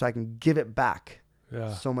wisdom, so I can give it back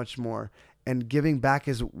Yeah. so much more. And giving back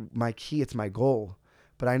is my key. It's my goal.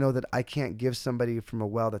 But I know that I can't give somebody from a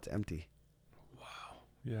well that's empty.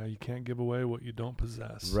 Yeah. You can't give away what you don't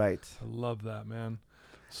possess. Right. I love that, man.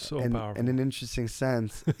 So And powerful. in an interesting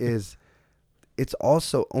sense is it's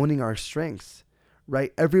also owning our strengths,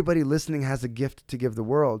 right? Everybody listening has a gift to give the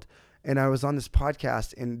world. And I was on this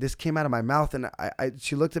podcast, and this came out of my mouth, and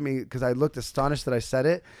she looked at me because I looked astonished that I said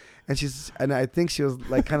it. And I think she was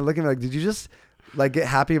like kind of looking at me like, did you just like get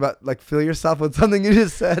happy about like feel yourself with something you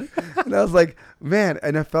just said? And I was like, man,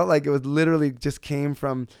 and I felt like it was literally just came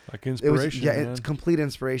from like it was, inspiration. yeah, man. it's complete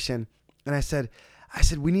inspiration. And I said,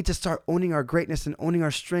 we need to start owning our greatness and owning our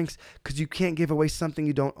strengths, because you can't give away something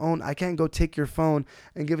you don't own. I can't go take your phone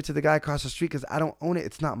and give it to the guy across the street because I don't own it.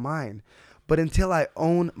 It's not mine. But until I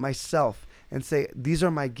own myself and say, these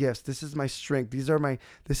are my gifts, this is my strength,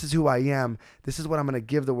 this is who I am, this is what I'm going to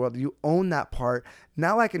give the world. You own that part.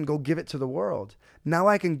 Now I can go give it to the world. Now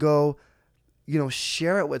I can go, you know,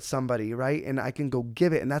 share it with somebody, right? And I can go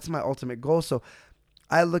give it. And that's my ultimate goal. So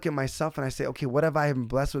I look at myself and I say, okay, what have I been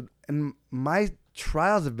blessed with? And my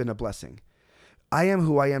trials have been a blessing. I am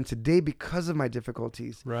who I am today because of my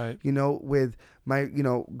difficulties. Right. You know, with my, you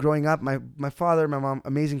know, growing up, my father, my mom,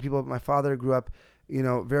 amazing people. But my father grew up, you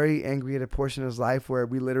know, very angry at a portion of his life where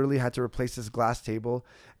we literally had to replace this glass table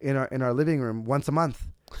in our living room once a month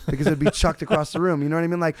because it'd be chucked across the room. You know what I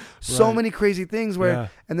mean? Like so Right. many crazy things where, Yeah.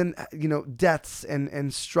 and then, you know, deaths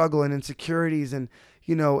and struggle and insecurities and,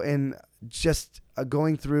 you know, and just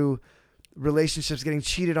going through relationships, getting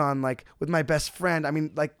cheated on, like with my best friend. I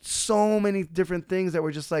mean, like so many different things that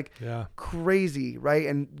were just like Yeah. crazy, right?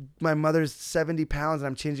 And my mother's 70 pounds and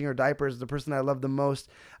I'm changing her diapers. The person I love the most,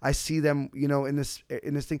 I see them, you know, in this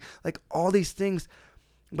thing, like all these things.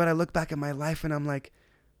 But I look back at my life and I'm like,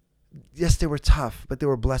 yes, they were tough, but they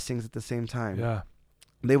were blessings at the same time. Yeah.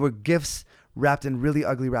 They were gifts wrapped in really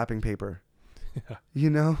ugly wrapping paper, Yeah. you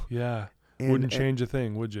know? Yeah. And, Wouldn't change a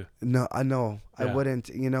thing, would you? No, I know I Yeah. wouldn't,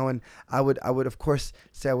 you know, and I would of course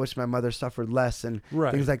say I wish my mother suffered less and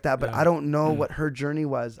Right. things like that. But Yeah. I don't know what her journey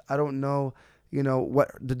was. I don't know, you know, what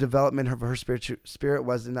the development of her spirit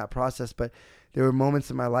was in that process. But there were moments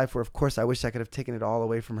in my life where, of course, I wish I could have taken it all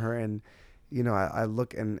away from her. And, you know, I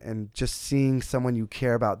look and just seeing someone you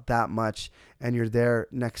care about that much and you're there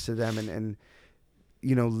next to them and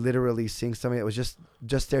you know, literally seeing somebody that was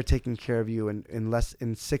just there taking care of you and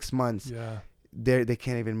in 6 months. Yeah. They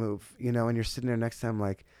can't even move, you know, and you're sitting there next to them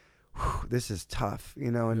like, whew, this is tough, you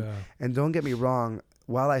know, and, Yeah. and don't get me wrong.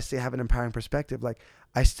 While I say I have an empowering perspective, like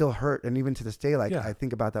I still hurt. And even to this day, like Yeah. I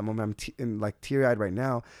think about that moment, I'm like teary eyed right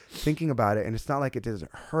now thinking about it. And it's not like it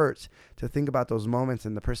doesn't hurt to think about those moments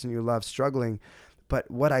and the person you love struggling, but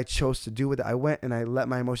what I chose to do with it, I went and I let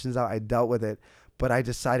my emotions out. I dealt with it, but I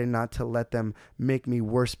decided not to let them make me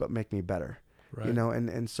worse, but make me better. Right. You know,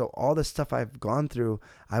 and so all the stuff I've gone through,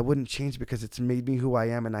 I wouldn't change because it's made me who I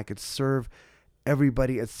am, and I could serve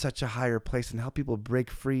everybody at such a higher place and help people break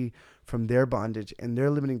free from their bondage and their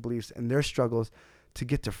limiting beliefs and their struggles to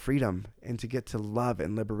get to freedom and to get to love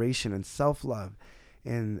and liberation and self-love.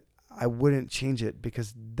 And I wouldn't change it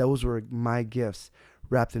because those were my gifts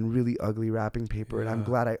wrapped in really ugly wrapping paper. And I'm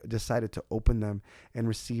glad I decided to open them and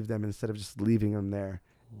receive them instead of just leaving them there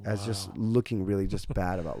as just looking really just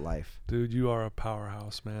bad about life. Dude, you are a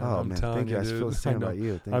powerhouse, man. Oh, I'm man, telling thank you. you, I dude. feel the same about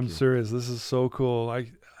you. Thank I'm you. serious. This is so cool.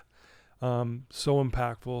 So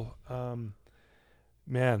impactful.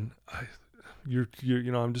 Man, you're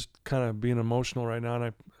you know, I'm just kind of being emotional right now,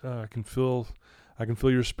 and I can feel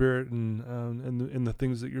your spirit and in the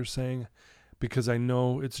things that you're saying, because I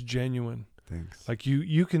know it's genuine. Thanks. Like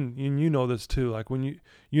you can, and you know this too. Like when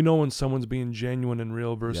you know when someone's being genuine and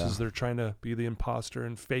real versus they're trying to be the imposter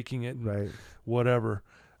and faking it, and Right. whatever.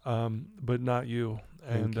 But not you.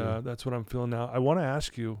 And that's what I'm feeling now. I want to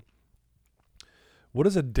ask you, what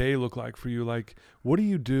does a day look like for you? Like, what do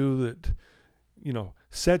you do that, you know,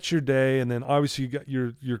 sets your day? And then obviously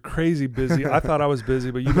you're crazy busy. I thought I was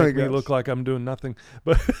busy, but you make me look like I'm doing nothing.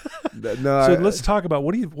 But so let's talk about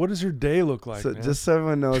what does your day look like? So man? just so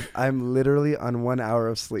everyone knows, I'm literally on 1 hour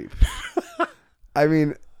of sleep. I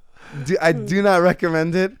mean, I do not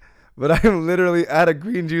recommend it, but I'm literally out of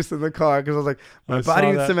green juice in the car because I was like, my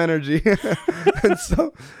body needs some energy. And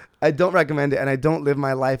so I don't recommend it, and I don't live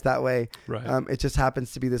my life that way. Right. It just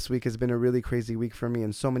happens to be this week has been a really crazy week for me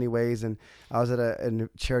in so many ways. And I was at a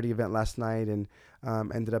charity event last night and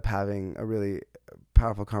ended up having a really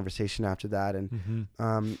powerful conversation after that. And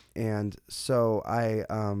and so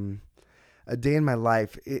a day in my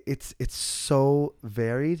life, it's so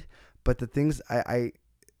varied, but the things I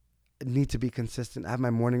need to be consistent. I have my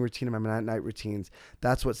morning routine and my night routines.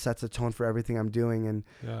 That's what sets a tone for everything I'm doing.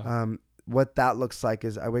 And what that looks like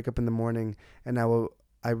is I wake up in the morning and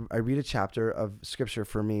I read a chapter of scripture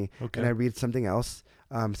for me, and I read something else,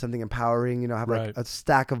 something empowering. You know, I have like a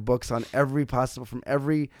stack of books on from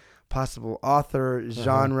every possible author,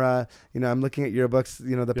 genre. You know, I'm looking at your books,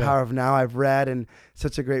 you know, The Power of Now I've read, and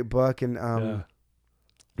such a great book, and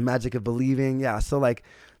Magic of Believing. Yeah. So like,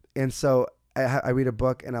 and so I read a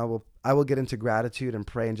book, and I will get into gratitude and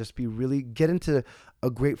pray and just get into a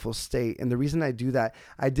grateful state. And the reason I do that,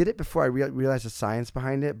 I did it before I realized the science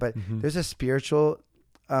behind it, but there's a spiritual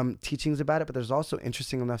teachings about it, but there's also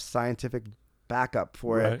interesting enough scientific backup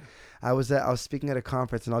for it. I was speaking at a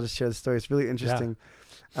conference, and I'll just share the story. It's really interesting.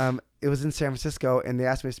 It was in San Francisco, and they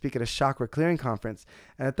asked me to speak at a chakra clearing conference.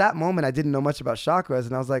 And at that moment, I didn't know much about chakras,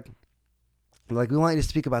 and I was like, we want you to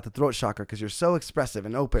speak about the throat chakra because you're so expressive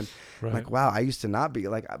and open. Right. Like, wow, I used to not be.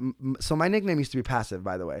 Like, so my nickname used to be Passive,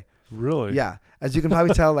 by the way. Really? Yeah. As you can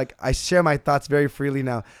probably tell, like, I share my thoughts very freely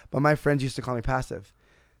now, but my friends used to call me Passive.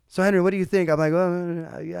 So, Henry, what do you think? I'm like,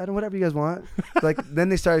 well, yeah, whatever you guys want. Like, then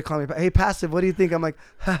they started calling me, hey, Passive, what do you think? I'm like,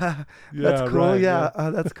 that's cool. Right,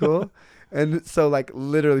 that's cool. And so, like,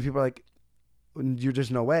 literally people are like, you're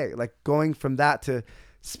just no way. Like, going from that to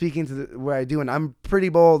speaking to where I do, and I'm pretty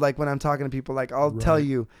bold. Like when I'm talking to people, like I'll tell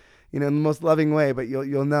you, you know, in the most loving way, but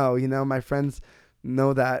you'll know, you know, my friends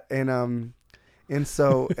know that, and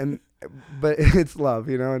so but it's love,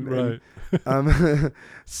 you know, and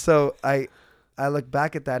so I look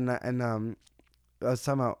back at that, and I was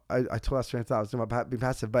talking about, I told us I was talking about being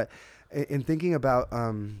passive, but in thinking about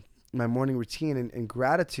my morning routine and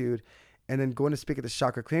gratitude, and then going to speak at the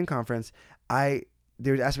chakra clearing conference, they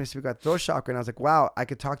would ask me to speak about throat chakra, and I was like, wow, I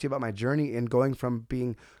could talk to you about my journey in going from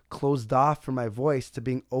being closed off from my voice to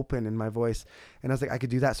being open in my voice. And I was like, I could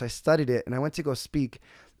do that. So I studied it, and I went to go speak,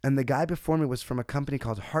 and the guy before me was from a company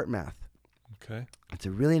called HeartMath. Okay. It's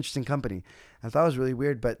a really interesting company. I thought it was really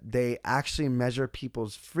weird, but they actually measure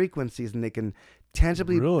people's frequencies, and they can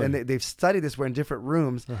tangibly, and they've studied this, where in different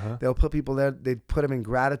rooms, they'll put people there, they'd put them in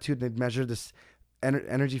gratitude, and they'd measure this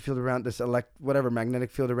energy field around this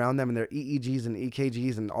magnetic field around them, and their EEGs and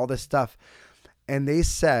EKGs and all this stuff. And they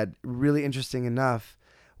said, really interesting enough,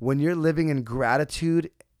 when you're living in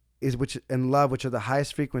gratitude and love, which are the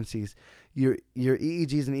highest frequencies, your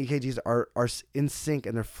EEGs and EKGs are in sync,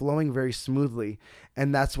 and they're flowing very smoothly.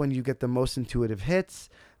 And that's when you get the most intuitive hits.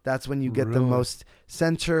 That's when you get the most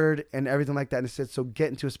centered and everything like that. And it said, so get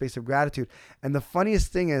into a space of gratitude. And the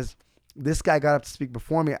funniest thing is, this guy got up to speak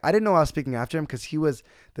before me. I didn't know I was speaking after him because he was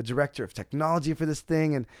the director of technology for this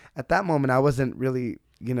thing. And at that moment, I wasn't really,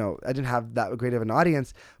 you know, I didn't have that great of an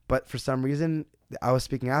audience. But for some reason, I was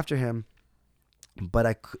speaking after him. But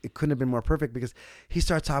it couldn't have been more perfect because he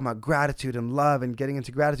started talking about gratitude and love and getting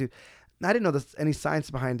into gratitude. And I didn't know there's any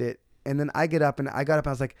science behind it. And then I got up and I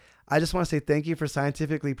was like, I just want to say thank you for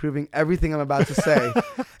scientifically proving everything I'm about to say.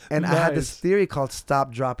 And I had this theory called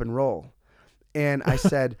stop, drop, and roll. And I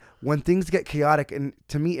said, when things get chaotic, and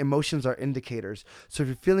to me, emotions are indicators. So if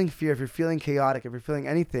you're feeling fear, if you're feeling chaotic, if you're feeling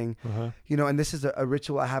anything, you know, and this is a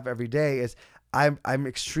ritual I have every day, is I'm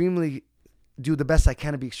extremely, do the best I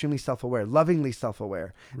can to be extremely self-aware, lovingly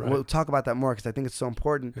self-aware. Right. We'll talk about that more because I think it's so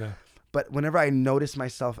important. Yeah. But whenever I notice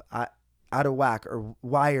myself out of whack or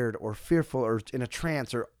wired or fearful or in a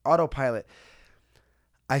trance or autopilot,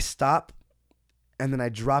 I stop and then I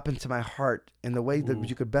drop into my heart. And the way that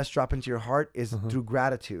you could best drop into your heart is through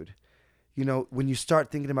gratitude. You know, when you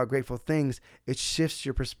start thinking about grateful things, it shifts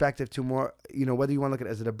your perspective to more, you know, whether you want to look at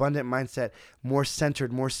it as an abundant mindset, more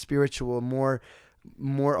centered, more spiritual, more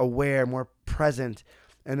aware, more present.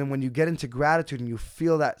 And then when you get into gratitude and you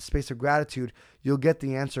feel that space of gratitude, you'll get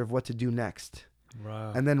the answer of what to do next.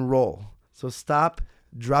 Wow. And then roll. So stop,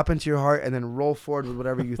 drop into your heart, and then roll forward with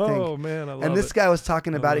whatever you think. Oh, man, I love it. And this guy was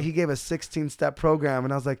talking about it. He gave a 16-step program.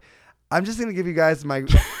 And I was like, I'm just going to give you guys my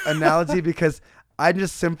analogy because I'm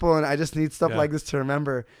just simple and I just need stuff like this to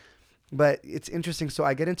remember. But it's interesting. So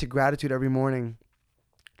I get into gratitude every morning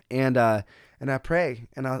and I pray,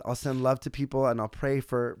 and I'll send love to people, and I'll pray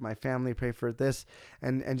for my family, pray for this,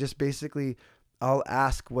 and just basically I'll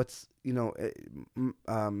ask what's, you know,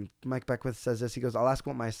 Mike Beckwith says this. He goes, I'll ask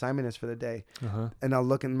what my assignment is for the day. And I'll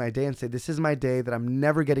look in my day and say, this is my day that I'm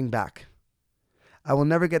never getting back. I will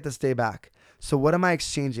never get this day back. So what am I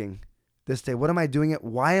exchanging this day? What am I doing it?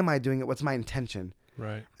 Why am I doing it? What's my intention?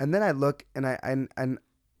 Right. And then I look and I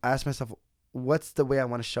ask myself, what's the way I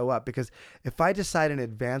want to show up? Because if I decide in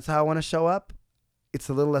advance how I want to show up, it's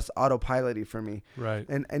a little less autopilot-y for me. Right.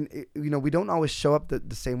 And it, you know, we don't always show up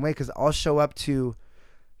the same way, because I'll show up to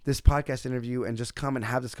this podcast interview and just come and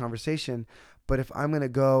have this conversation. But if I'm going to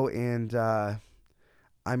go and,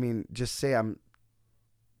 just say I'm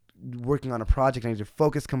working on a project and I need to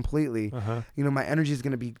focus completely, you know, my energy is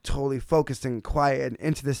going to be totally focused and quiet and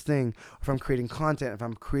into this thing. If I'm creating content, if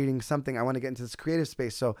I'm creating something, I want to get into this creative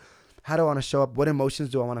space. So how do I want to show up? What emotions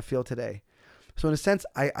do I want to feel today? So in a sense,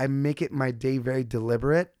 I make it my day very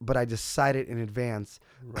deliberate, but I decide it in advance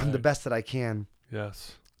the best that I can.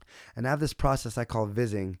 Yes. And I have this process I call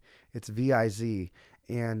Vizing. It's VIZ.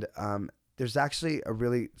 And there's actually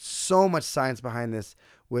so much science behind this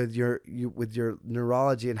with your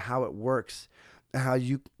neurology and how it works, and how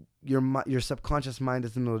your subconscious mind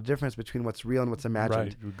doesn't know the difference between what's real and what's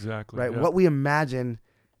imagined. Right, exactly. Right. Yeah. What we imagine,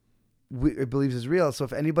 it believes is real. So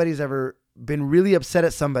if anybody's ever been really upset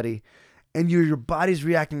at somebody, and your body's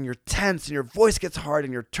reacting, you're tense, and your voice gets hard,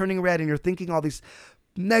 and you're turning red, and you're thinking all these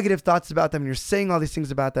negative thoughts about them, and you're saying all these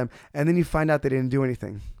things about them, and then you find out they didn't do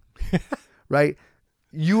anything, right?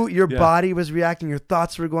 Your body was reacting, your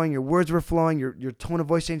thoughts were going, your words were flowing, your tone of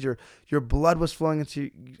voice changed, your blood was flowing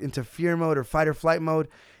into fear mode or fight or flight mode,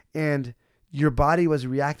 and your body was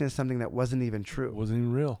reacting to something that wasn't even true. It wasn't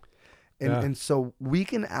even real. And so we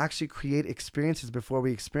can actually create experiences before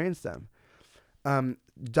we experience them.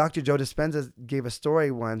 Dr. Joe Dispenza gave a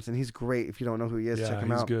story once, and he's great. If you don't know who he is, check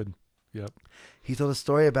him out. Yeah, he's good. Yep. He told a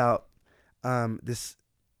story about this.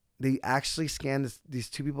 They actually scanned these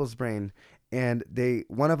two people's brain, and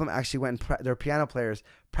one of them actually went and they're piano players,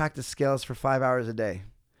 practiced scales for 5 hours a day.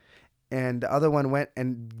 And the other one went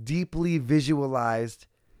and deeply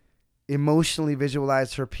emotionally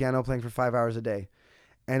visualized her piano playing for 5 hours a day.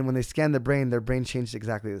 And when they scanned their brain changed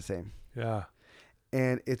exactly the same. Yeah.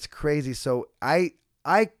 And it's crazy. So I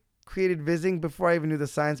created Vizing before I even knew the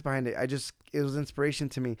science behind it. It was inspiration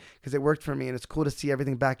to me because it worked for me, and it's cool to see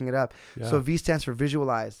everything backing it up. Yeah. So V stands for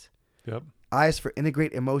visualize. Yep. I is for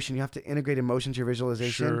integrate emotion. You have to integrate emotion to your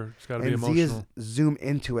visualization. Sure, it's got to be emotional. Z is zoom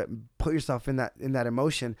into it. Put yourself in that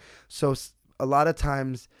emotion. So a lot of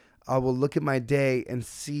times I will look at my day and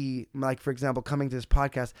see, like, for example, coming to this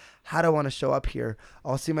podcast, how do I want to show up here?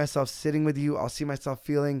 I'll see myself sitting with you. I'll see myself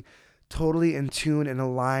feeling totally in tune and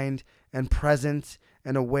aligned and present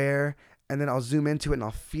and aware, and then I'll zoom into it and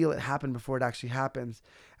I'll feel it happen before it actually happens.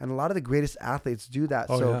 And a lot of the greatest athletes do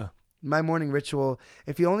that. My morning ritual,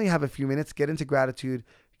 if you only have a few minutes, get into gratitude,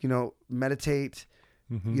 meditate,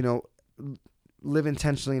 live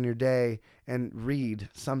intentionally in your day, and read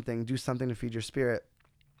something, do something to feed your spirit.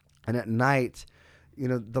 And at night,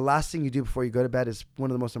 the last thing you do before you go to bed is one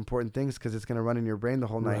of the most important things, because it's going to run in your brain the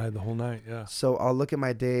whole night. Right, the whole night, yeah. So I'll look at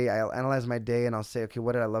my day, I'll analyze my day, and I'll say, okay,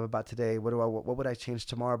 what did I love about today? What would I change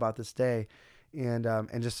tomorrow about this day? And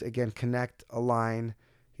just, again, connect, align.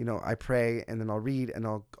 I pray, and then I'll read, and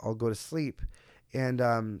I'll go to sleep.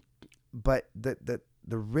 And but the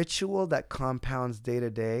ritual that compounds day to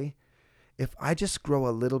day, if I just grow a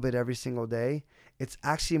little bit every single day, it's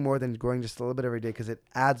actually more than growing just a little bit every day, because it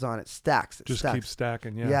adds on, it stacks. It Just stacks. keep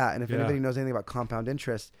stacking. Yeah. Yeah. And if Yeah. anybody knows anything about compound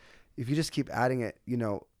interest, if you just keep adding it,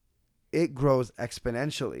 it grows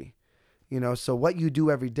exponentially. So what you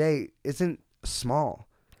do every day isn't small.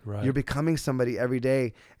 Right. You're becoming somebody every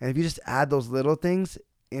day. And if you just add those little things,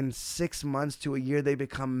 in 6 months to a year, they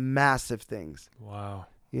become massive things. Wow.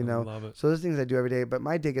 I I love it. So those things I do every day, but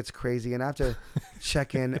my day gets crazy and I have to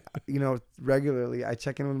check in, regularly. I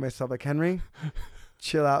check in with myself, like, Henry,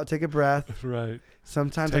 chill out, take a breath. Right.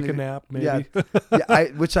 Sometimes Take a nap, maybe. Yeah,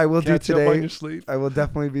 which I will do Catch up on today. your sleep. I will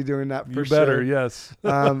definitely be doing that for You sure. better, yes.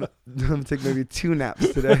 I'm gonna take maybe 2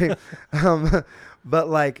 naps today. But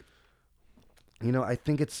like, I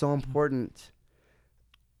think it's so important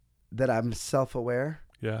that I'm self-aware,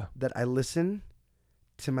 Yeah. that I listen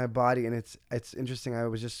to my body. And it's interesting. I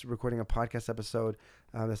was just recording a podcast episode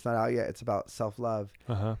that's not out yet. It's about self-love.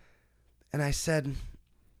 Uh-huh. And I said,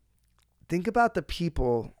 think about the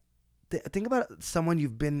people. Think about someone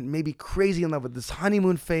you've been maybe crazy in love with, this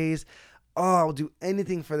honeymoon phase. Oh, I'll do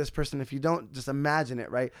anything for this person. If you don't, just imagine it,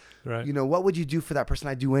 right? Right. What would you do for that person?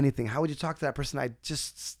 I'd do anything. How would you talk to that person? I'd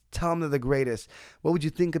just tell them they're the greatest. What would you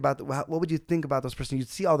think about what would you think about those person? You'd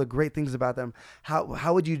see all the great things about them.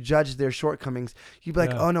 How would you judge their shortcomings? You'd be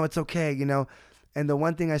like, Yeah. oh no, it's okay, And the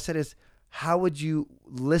one thing I said is, how would you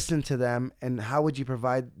listen to them, and how would you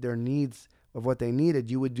provide their needs of what they needed?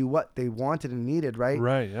 You would do what they wanted and needed, right?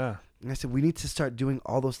 Right. Yeah. And I said, we need to start doing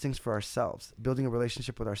all those things for ourselves, building a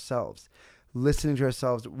relationship with ourselves, listening to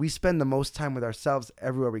ourselves. We spend the most time with ourselves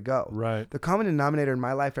everywhere we go. Right. The common denominator in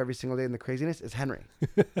my life every single day in the craziness is Henry.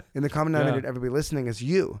 And the common denominator to everybody listening is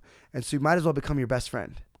you. And so you might as well become your best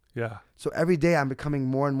friend. Yeah. So every day I'm becoming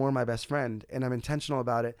more and more my best friend, and I'm intentional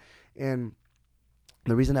about it. And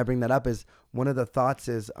the reason I bring that up is one of the thoughts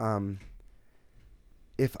is,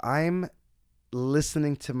 if I'm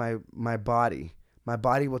listening to my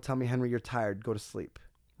body will tell me, Henry, you're tired, go to sleep.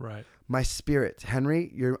 Right. My spirit,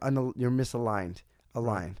 Henry, you're misaligned,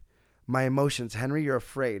 align. Right. My emotions, Henry, you're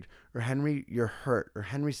afraid, or Henry, you're hurt, or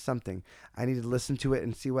Henry, something. I need to listen to it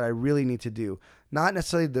and see what I really need to do. Not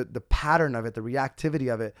necessarily the pattern of it, the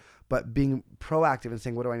reactivity of it, but being proactive and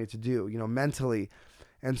saying, what do I need to do, mentally.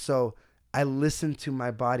 And so I listen to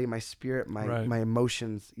my body, my spirit, my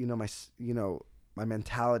emotions, my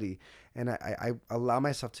mentality. And I allow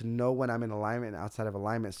myself to know when I'm in alignment and outside of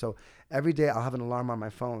alignment. So every day I'll have an alarm on my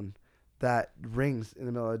phone that rings in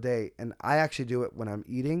the middle of the day. And I actually do it when I'm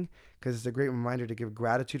eating, because it's a great reminder to give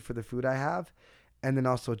gratitude for the food I have, and then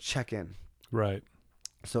also check in. Right.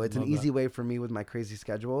 So it's an easy way for me with my crazy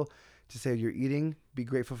schedule to say, you're eating, be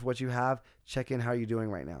grateful for what you have, check in, how are you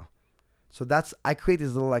doing right now? So I create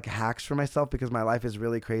these little like hacks for myself, because my life is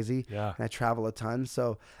really crazy. Yeah. And I travel a ton.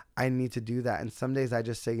 So I need to do that. And some days I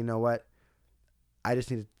just say, you know what? I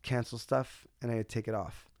just need to cancel stuff and I need to take it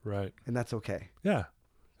off. Right. And that's okay. Yeah.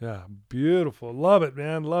 Yeah. Beautiful. Love it,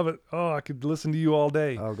 man. Love it. Oh, I could listen to you all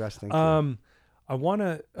day. Oh gosh, thank you. I want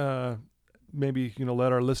to maybe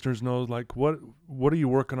let our listeners know, like, what are you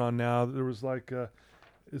working on now? There was like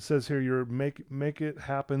it says here you're make it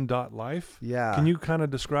happen .life. Yeah. Can you kind of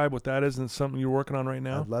describe what that is and something you're working on right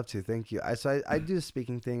now? I'd love to. Thank you. I do the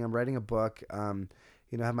speaking thing. I'm writing a book. I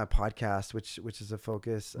have my podcast, which is a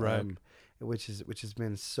focus. Right. Which has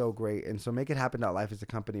been so great. And so Make It Happen .life is the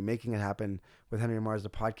company. Making It Happen with Henry and Mars, the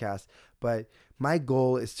podcast. But my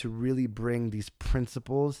goal is to really bring these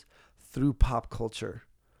principles through pop culture.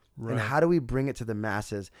 Right. And how do we bring it to the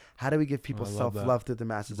masses? How do we give people self-love through the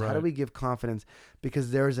masses? Right. How do we give confidence?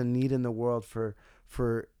 Because there is a need in the world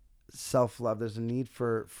for self-love. There's a need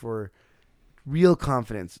for real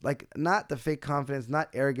confidence, like not the fake confidence, not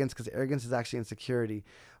arrogance, because arrogance is actually insecurity.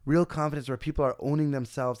 Real confidence where people are owning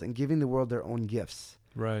themselves and giving the world their own gifts.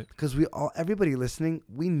 Right. Because everybody listening,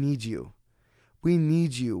 we need you. We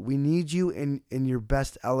need you. We need you in your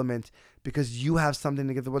best element, because you have something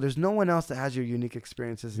to give the world. There's no one else that has your unique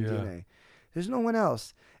experiences in DNA. There's no one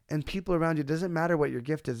else. And people around you, it doesn't matter what your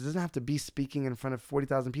gift is. It doesn't have to be speaking in front of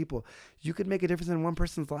 40,000 people. You could make a difference in one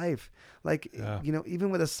person's life. Like, even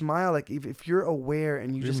with a smile, like if you're aware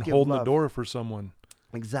and you just give holding love. the door for someone.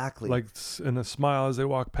 Exactly. Like, and a smile as they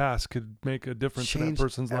walk past could make a difference in that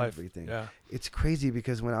person's everything. life. Yeah. It's crazy,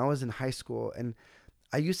 because when I was in high school, and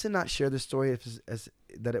I used to not share the story as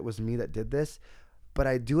that it was me that did this, but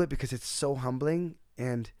I do it because it's so humbling,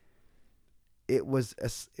 and it was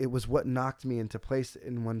what knocked me into place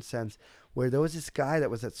in one sense, where there was this guy that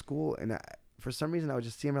was at school, and for some reason I would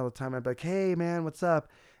just see him all the time. I'd be like, "Hey man, what's up?"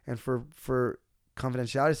 And for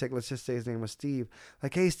confidentiality's sake, let's just say his name was Steve.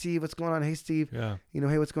 Like, "Hey Steve, what's going on? Hey Steve, hey,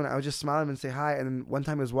 what's going on?" I would just smile at him and say hi. And then one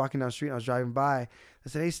time I was walking down the street and I was driving by. I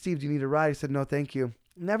said, "Hey Steve, do you need a ride?" He said, "No, thank you."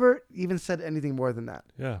 Never even said anything more than that.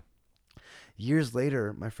 Yeah. Years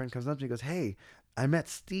later, my friend comes up to me and goes, "Hey, I met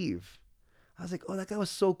Steve." I was like, "Oh, that guy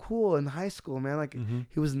was so cool in high school, man. Like, Mm-hmm.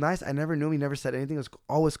 he was nice. I never knew him. He never said anything. He was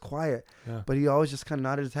always quiet, Yeah. but he always just kind of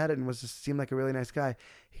nodded his head and seemed like a really nice guy."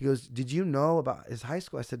 He goes, "Did you know about his high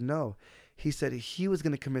school?" I said, "No." He said he was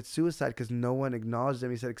going to commit suicide because no one acknowledged him.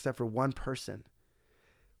 He said, except for one person.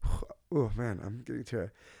 Oh, man, I'm getting to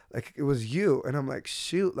it. Like, it was you. And I'm like,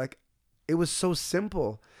 shoot, like, it was so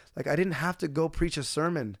simple. Like, I didn't have to go preach a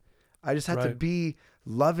sermon. I just had to Right. be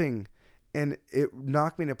loving. And it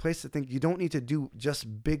knocked me in a place to think you don't need to do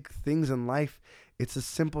just big things in life. It's the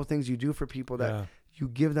simple things you do for people that Yeah. you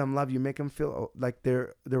give them love. You make them feel like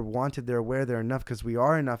they're wanted, they're aware, they're enough, because we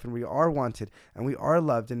are enough and we are wanted and we are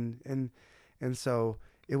loved. And so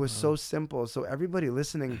it was so simple. So everybody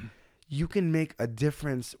listening, you can make a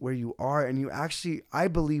difference where you are. And you actually, I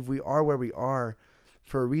believe we are where we are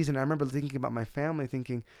for a reason. I remember thinking about my family,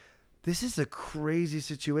 thinking, this is a crazy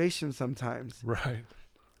situation sometimes. Right.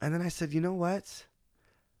 And then I said, you know what?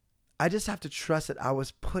 I just have to trust that I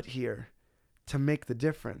was put here to make the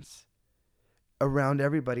difference around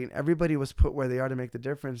everybody. And everybody was put where they are to make the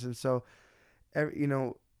difference. And so, you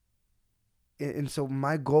know, and so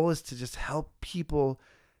my goal is to just help people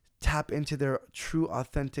tap into their true,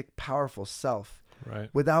 authentic, powerful self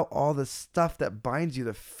Right. without all the stuff that binds you,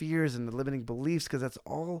 the fears and the limiting beliefs, because that's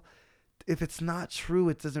all. If it's not true,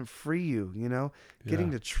 it doesn't free you, you know, getting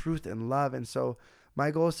Yeah. the truth and love. And so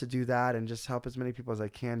my goal is to do that and just help as many people as I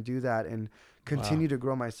can do that and continue to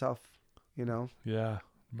grow myself, you know. Yeah,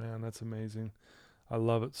 man, that's amazing. I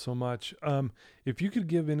love it so much. If you could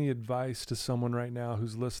give any advice to someone right now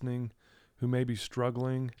who's listening, who may be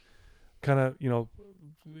struggling, kind of,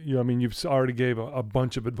 I mean, you've already gave a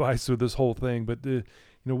bunch of advice with this whole thing, but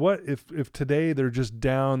what if today they're just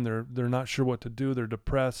down, they're not sure what to do, they're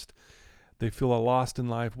depressed, they feel lost in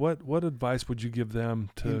life. What advice would you give them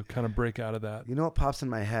to kind of break out of that? You know what pops in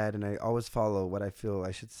my head, and I always follow what I feel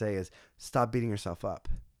I should say, is stop beating yourself up.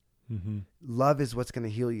 Mm-hmm. Love is what's going to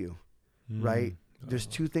heal you, right? There's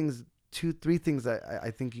three things that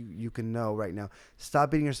I think you can know right now.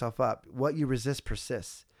 Stop beating yourself up. What you resist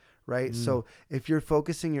persists, right? So if you're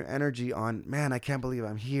focusing your energy on, man, I can't believe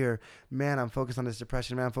I'm here. Man, I'm focused on this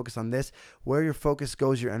depression. Man, I'm focused on this. Where your focus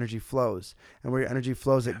goes, your energy flows. And where your energy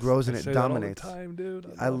flows, it grows and it dominates. That all the time,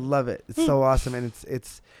 dude. I love it. It's so awesome. And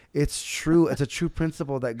it's true. It's a true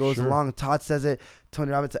principle that goes along. Todd says it.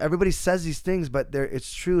 Tony Robbins. Everybody says these things, but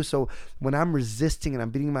it's true. So when I'm resisting and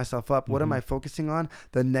I'm beating myself up, what am I focusing on?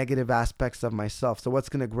 The negative aspects of myself. So what's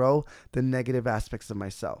going to grow? The negative aspects of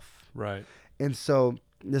myself. Right. And so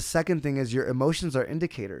the second thing is your emotions are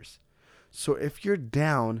indicators. So if you're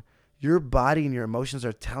down, your body and your emotions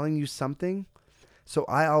are telling you something. So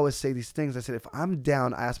I always say these things. I said, if I'm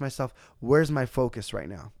down, I ask myself, where's my focus right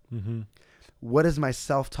now? Mm-hmm. What is my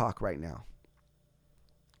self-talk right now?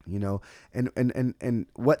 You know, and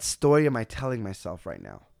what story am I telling myself right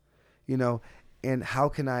now? You know, and how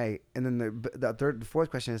can I, and then the fourth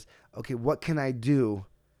question is, okay, what can I do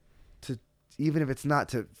to, even if it's not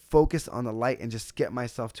to focus on the light and just get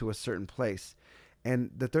myself to a certain place? And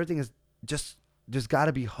the third thing is there's got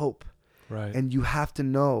to be hope. Right. And you have to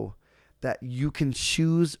know that you can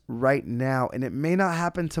choose right now, and it may not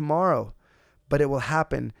happen tomorrow, but it will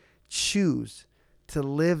happen. Choose to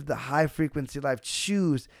live the high frequency life.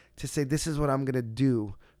 Choose to say, this is what I'm going to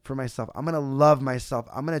do for myself. I'm going to love myself.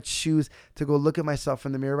 I'm going to choose to go look at myself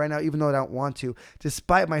in the mirror right now, even though I don't want to,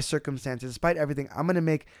 despite my circumstances, despite everything. I'm going to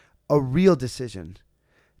make a real decision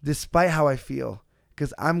despite how I feel,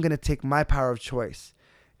 because I'm going to take my power of choice,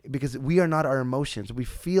 because we are not our emotions. We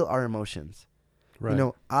feel our emotions. Right. You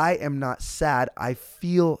know, I am not sad. I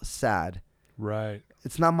feel sad. Right.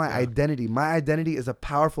 It's not my identity. My identity is a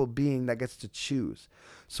powerful being that gets to choose.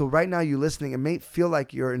 So right now, you listening, it may feel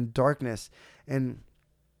like you're in darkness, and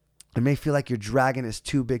it may feel like your dragon is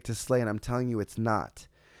too big to slay, and I'm telling you it's not.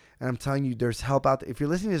 And I'm telling you there's help out there. If you're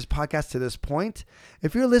listening to this podcast to this point,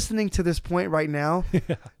 if you're listening to this point right now,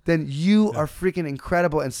 then you are freaking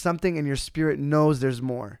incredible, and something in your spirit knows there's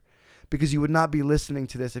more, because you would not be listening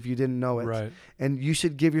to this if you didn't know it. Right. And you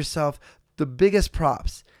should give yourself the biggest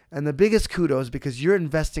props and the biggest kudos, because you're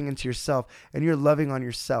investing into yourself and you're loving on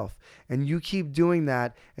yourself. And you keep doing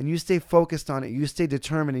that, and you stay focused on it. You stay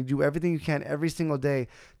determined and do everything you can every single day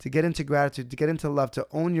to get into gratitude, to get into love, to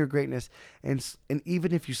own your greatness. And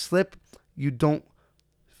even if you slip, you don't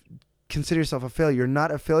consider yourself a failure. You're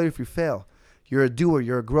not a failure if you fail. You're a doer.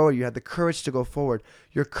 You're a grower. You have the courage to go forward.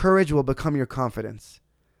 Your courage will become your confidence.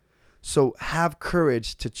 So have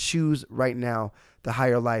courage to choose right now the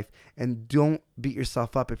higher life, and don't beat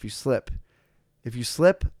yourself up if you slip. If you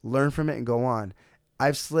slip, learn from it and go on.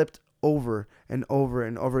 I've slipped over and over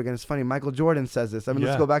and over again. It's funny. Michael Jordan says this. I mean,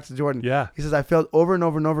 let's go back to Jordan. Yeah. He says, I failed over and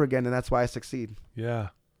over and over again, and that's why I succeed. Yeah.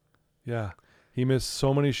 Yeah. He missed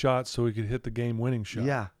so many shots so he could hit the game-winning shot.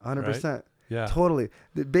 Yeah, 100%. Right? Yeah. Totally.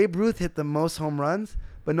 Babe Ruth hit the most home runs,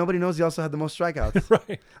 but nobody knows he also had the most strikeouts.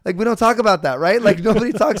 Right. Like, we don't talk about that, right? Like,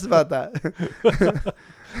 nobody talks about that.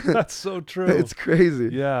 That's so true. It's crazy.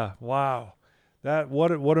 Yeah. Wow.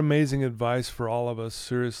 What amazing advice for all of us,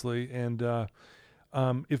 seriously. And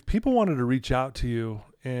if people wanted to reach out to you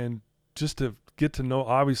and just to get to know,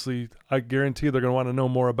 obviously, I guarantee they're going to want to know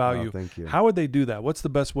more about you. Thank you. How would they do that? What's the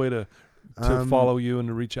best way to follow you and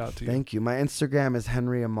to reach out to you? Thank you. My Instagram is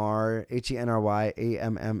Henry Ammar,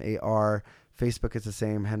 HenryAmmar. Facebook is the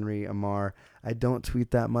same, Henry Ammar. I don't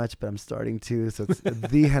tweet that much, but I'm starting to. So it's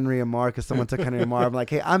the Henry Ammar because someone took Henry Ammar. I'm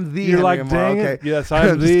like, hey, I'm the You're Henry like, Ammar. dang Okay. it. Yes,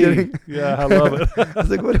 I'm just the. kidding. Yeah, I love it. I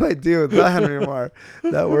was like, what do I do? The Henry Ammar.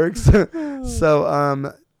 That works.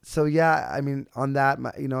 So yeah, I mean, on that,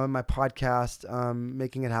 in my podcast,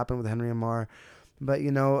 Making It Happen with Henry Ammar. But,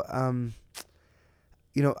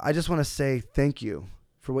 I just want to say thank you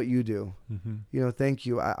for what you do. Mm-hmm. Thank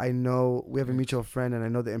you. I know we have a mutual friend, and I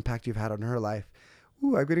know the impact you've had on her life.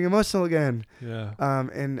 Ooh, I'm getting emotional again. Yeah.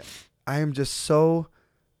 And I am just so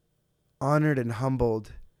honored and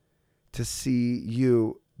humbled to see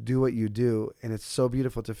you do what you do. And it's so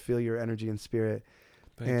beautiful to feel your energy and spirit.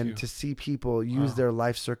 Thank you. To see people use their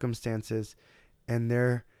life circumstances and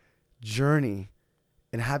their journey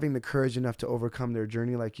and having the courage enough to overcome their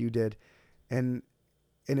journey like you did. And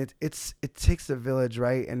it takes a village,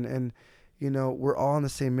 right? And we're all on the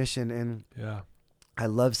same mission. And yeah, I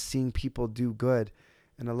love seeing people do good,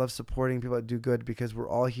 and I love supporting people that do good because we're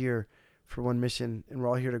all here for one mission, and we're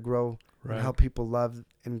all here to grow and help people love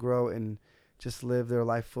and grow and just live their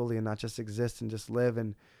life fully and not just exist and just live.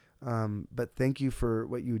 And but thank you for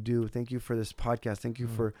what you do. Thank you for this podcast. Thank you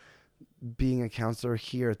for being a counselor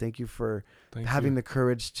here. Thank you for having the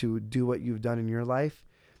courage to do what you've done in your life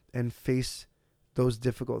and face those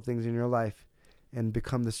difficult things in your life and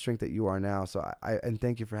become the strength that you are now. So and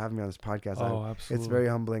thank you for having me on this podcast. Oh, absolutely. It's very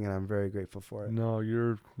humbling, and I'm very grateful for it.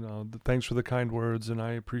 Thanks for the kind words, and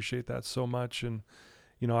I appreciate that so much. And,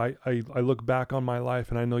 I look back on my life,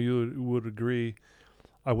 and I know you would agree,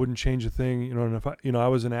 I wouldn't change a thing, and if I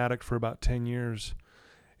was an addict for about 10 years,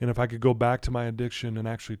 and if I could go back to my addiction and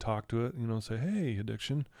actually talk to it, say, hey,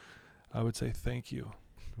 addiction, I would say, thank you.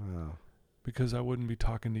 Wow. Because I wouldn't be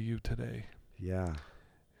talking to you today. Yeah.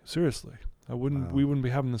 Seriously. We wouldn't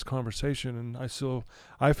be having this conversation, and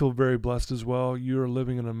I feel very blessed as well. You're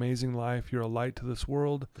living an amazing life. You're a light to this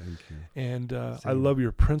world. Thank you. And I love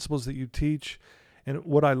your principles that you teach. And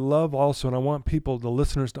what I love also, and I want the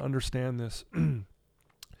listeners to understand this,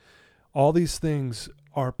 all these things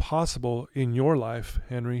are possible in your life,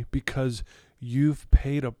 Henry, because you've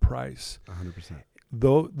paid a price. 100%.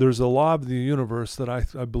 Though there's a law of the universe that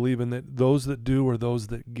I believe in, that those that do are those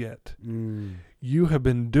that get. You have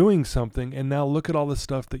been doing something, and now look at all the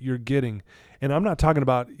stuff that you're getting. And I'm not talking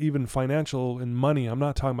about even financial and money. I'm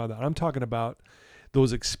not talking about that. I'm talking about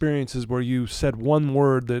those experiences where you said one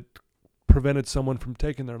word that prevented someone from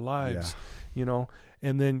taking their lives,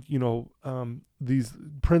 and then, these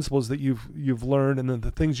principles that you've learned, and then the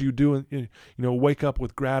things you do, wake up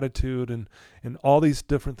with gratitude and all these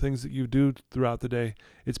different things that you do throughout the day.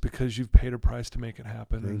 It's because you've paid a price to make it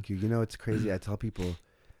happen. Thank you. It's crazy. I tell people,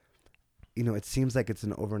 it seems like it's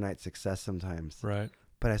an overnight success sometimes. Right.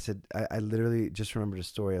 But I said, I literally just remembered a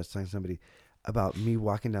story. I was telling somebody about me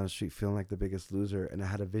walking down the street feeling like the biggest loser. And I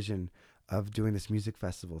had a vision of doing this music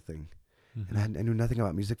festival thing. Mm-hmm. And I knew nothing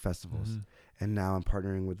about music festivals. Mm-hmm. And now I'm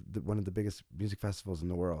partnering with one of the biggest music festivals in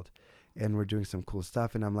the world. And we're doing some cool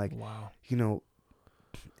stuff. And I'm like, wow,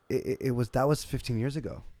 that was 15 years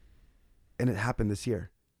ago. And it happened this year.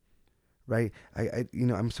 Right.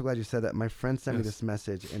 I'm so glad you said that. My friend sent me this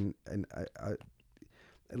message, and I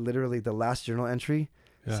literally the last journal entry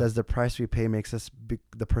says the price we pay makes us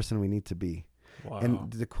the person we need to be. Wow.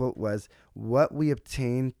 And the quote was, what we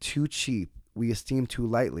obtain too cheap, we esteem too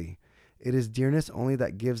lightly. It is dearness only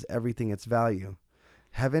that gives everything its value.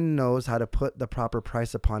 Heaven knows how to put the proper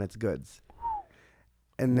price upon its goods.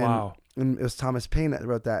 And then and it was Thomas Paine that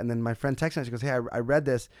wrote that. And then my friend texted me, she goes, hey, I read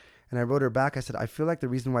this. And I wrote her back. I said, I feel like the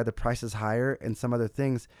reason why the price is higher and some other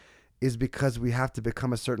things is because we have to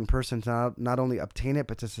become a certain person to not only obtain it,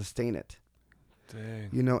 but to sustain it. Dang.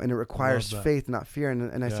 And it requires faith, not fear.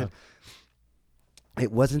 And I said,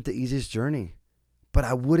 it wasn't the easiest journey, but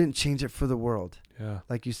I wouldn't change it for the world. Yeah.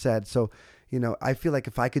 Like you said. So, I feel like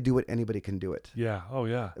if I could do it, anybody can do it. Yeah. Oh,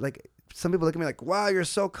 yeah. Like some people look at me like, wow, you're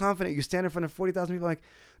so confident. You stand in front of 40,000 people. I'm like,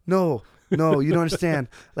 no, you don't understand.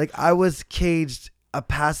 Like I was caged a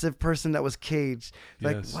passive person that was caged.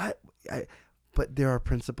 Like Yes. what? But there are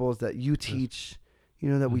principles that you teach,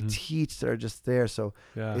 that we teach that are just there. So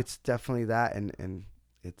Yeah. it's definitely that. And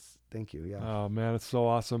it's, thank you. Yeah. Oh man, it's so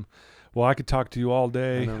awesome. Well, I could talk to you all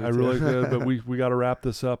day. I know, me I really too. could, but we got to wrap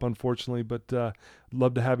this up, unfortunately. But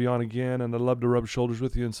love to have you on again, and I'd love to rub shoulders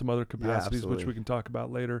with you in some other capacities, which absolutely. we can talk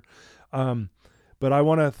about later. But I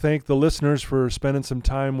want to thank the listeners for spending some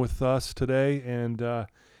time with us today, and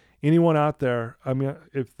anyone out there. I mean,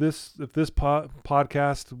 if this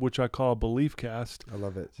podcast, which I call Belief Cast, I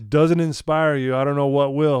love it. doesn't inspire you, I don't know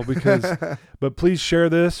what will. But please share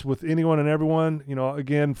this with anyone and everyone.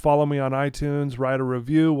 Again, follow me on iTunes, write a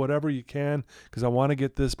review, whatever you can, because I want to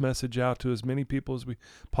get this message out to as many people as we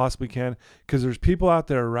possibly can. Because there's people out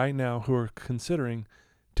there right now who are considering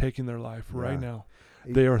taking their life right now.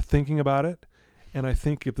 They are thinking about it, and I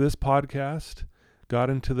think if this podcast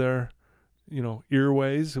got into their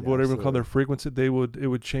earways, whatever you call their frequency, it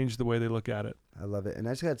would change the way they look at it. I love it. And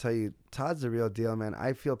I just got to tell you, Todd's the real deal, man.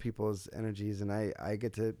 I feel people's energies, and I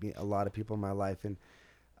get to meet a lot of people in my life. And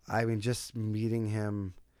I mean, just meeting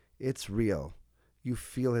him, it's real. You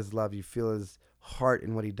feel his love. You feel his heart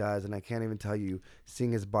in what he does. And I can't even tell you,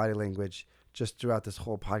 seeing his body language just throughout this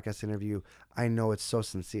whole podcast interview, I know it's so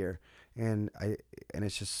sincere. And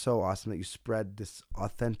it's just so awesome that you spread this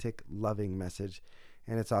authentic, loving message.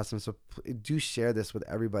 And it's awesome. So do share this with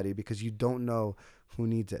everybody, because you don't know who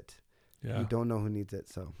needs it. Yeah. You don't know who needs it.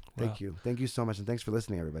 So thank you. Thank you so much. And thanks for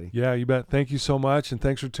listening, everybody. Yeah, you bet. Thank you so much. And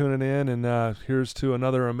thanks for tuning in. And here's to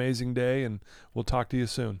another amazing day. And we'll talk to you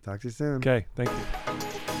soon. Talk to you soon. Okay. Thank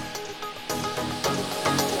you.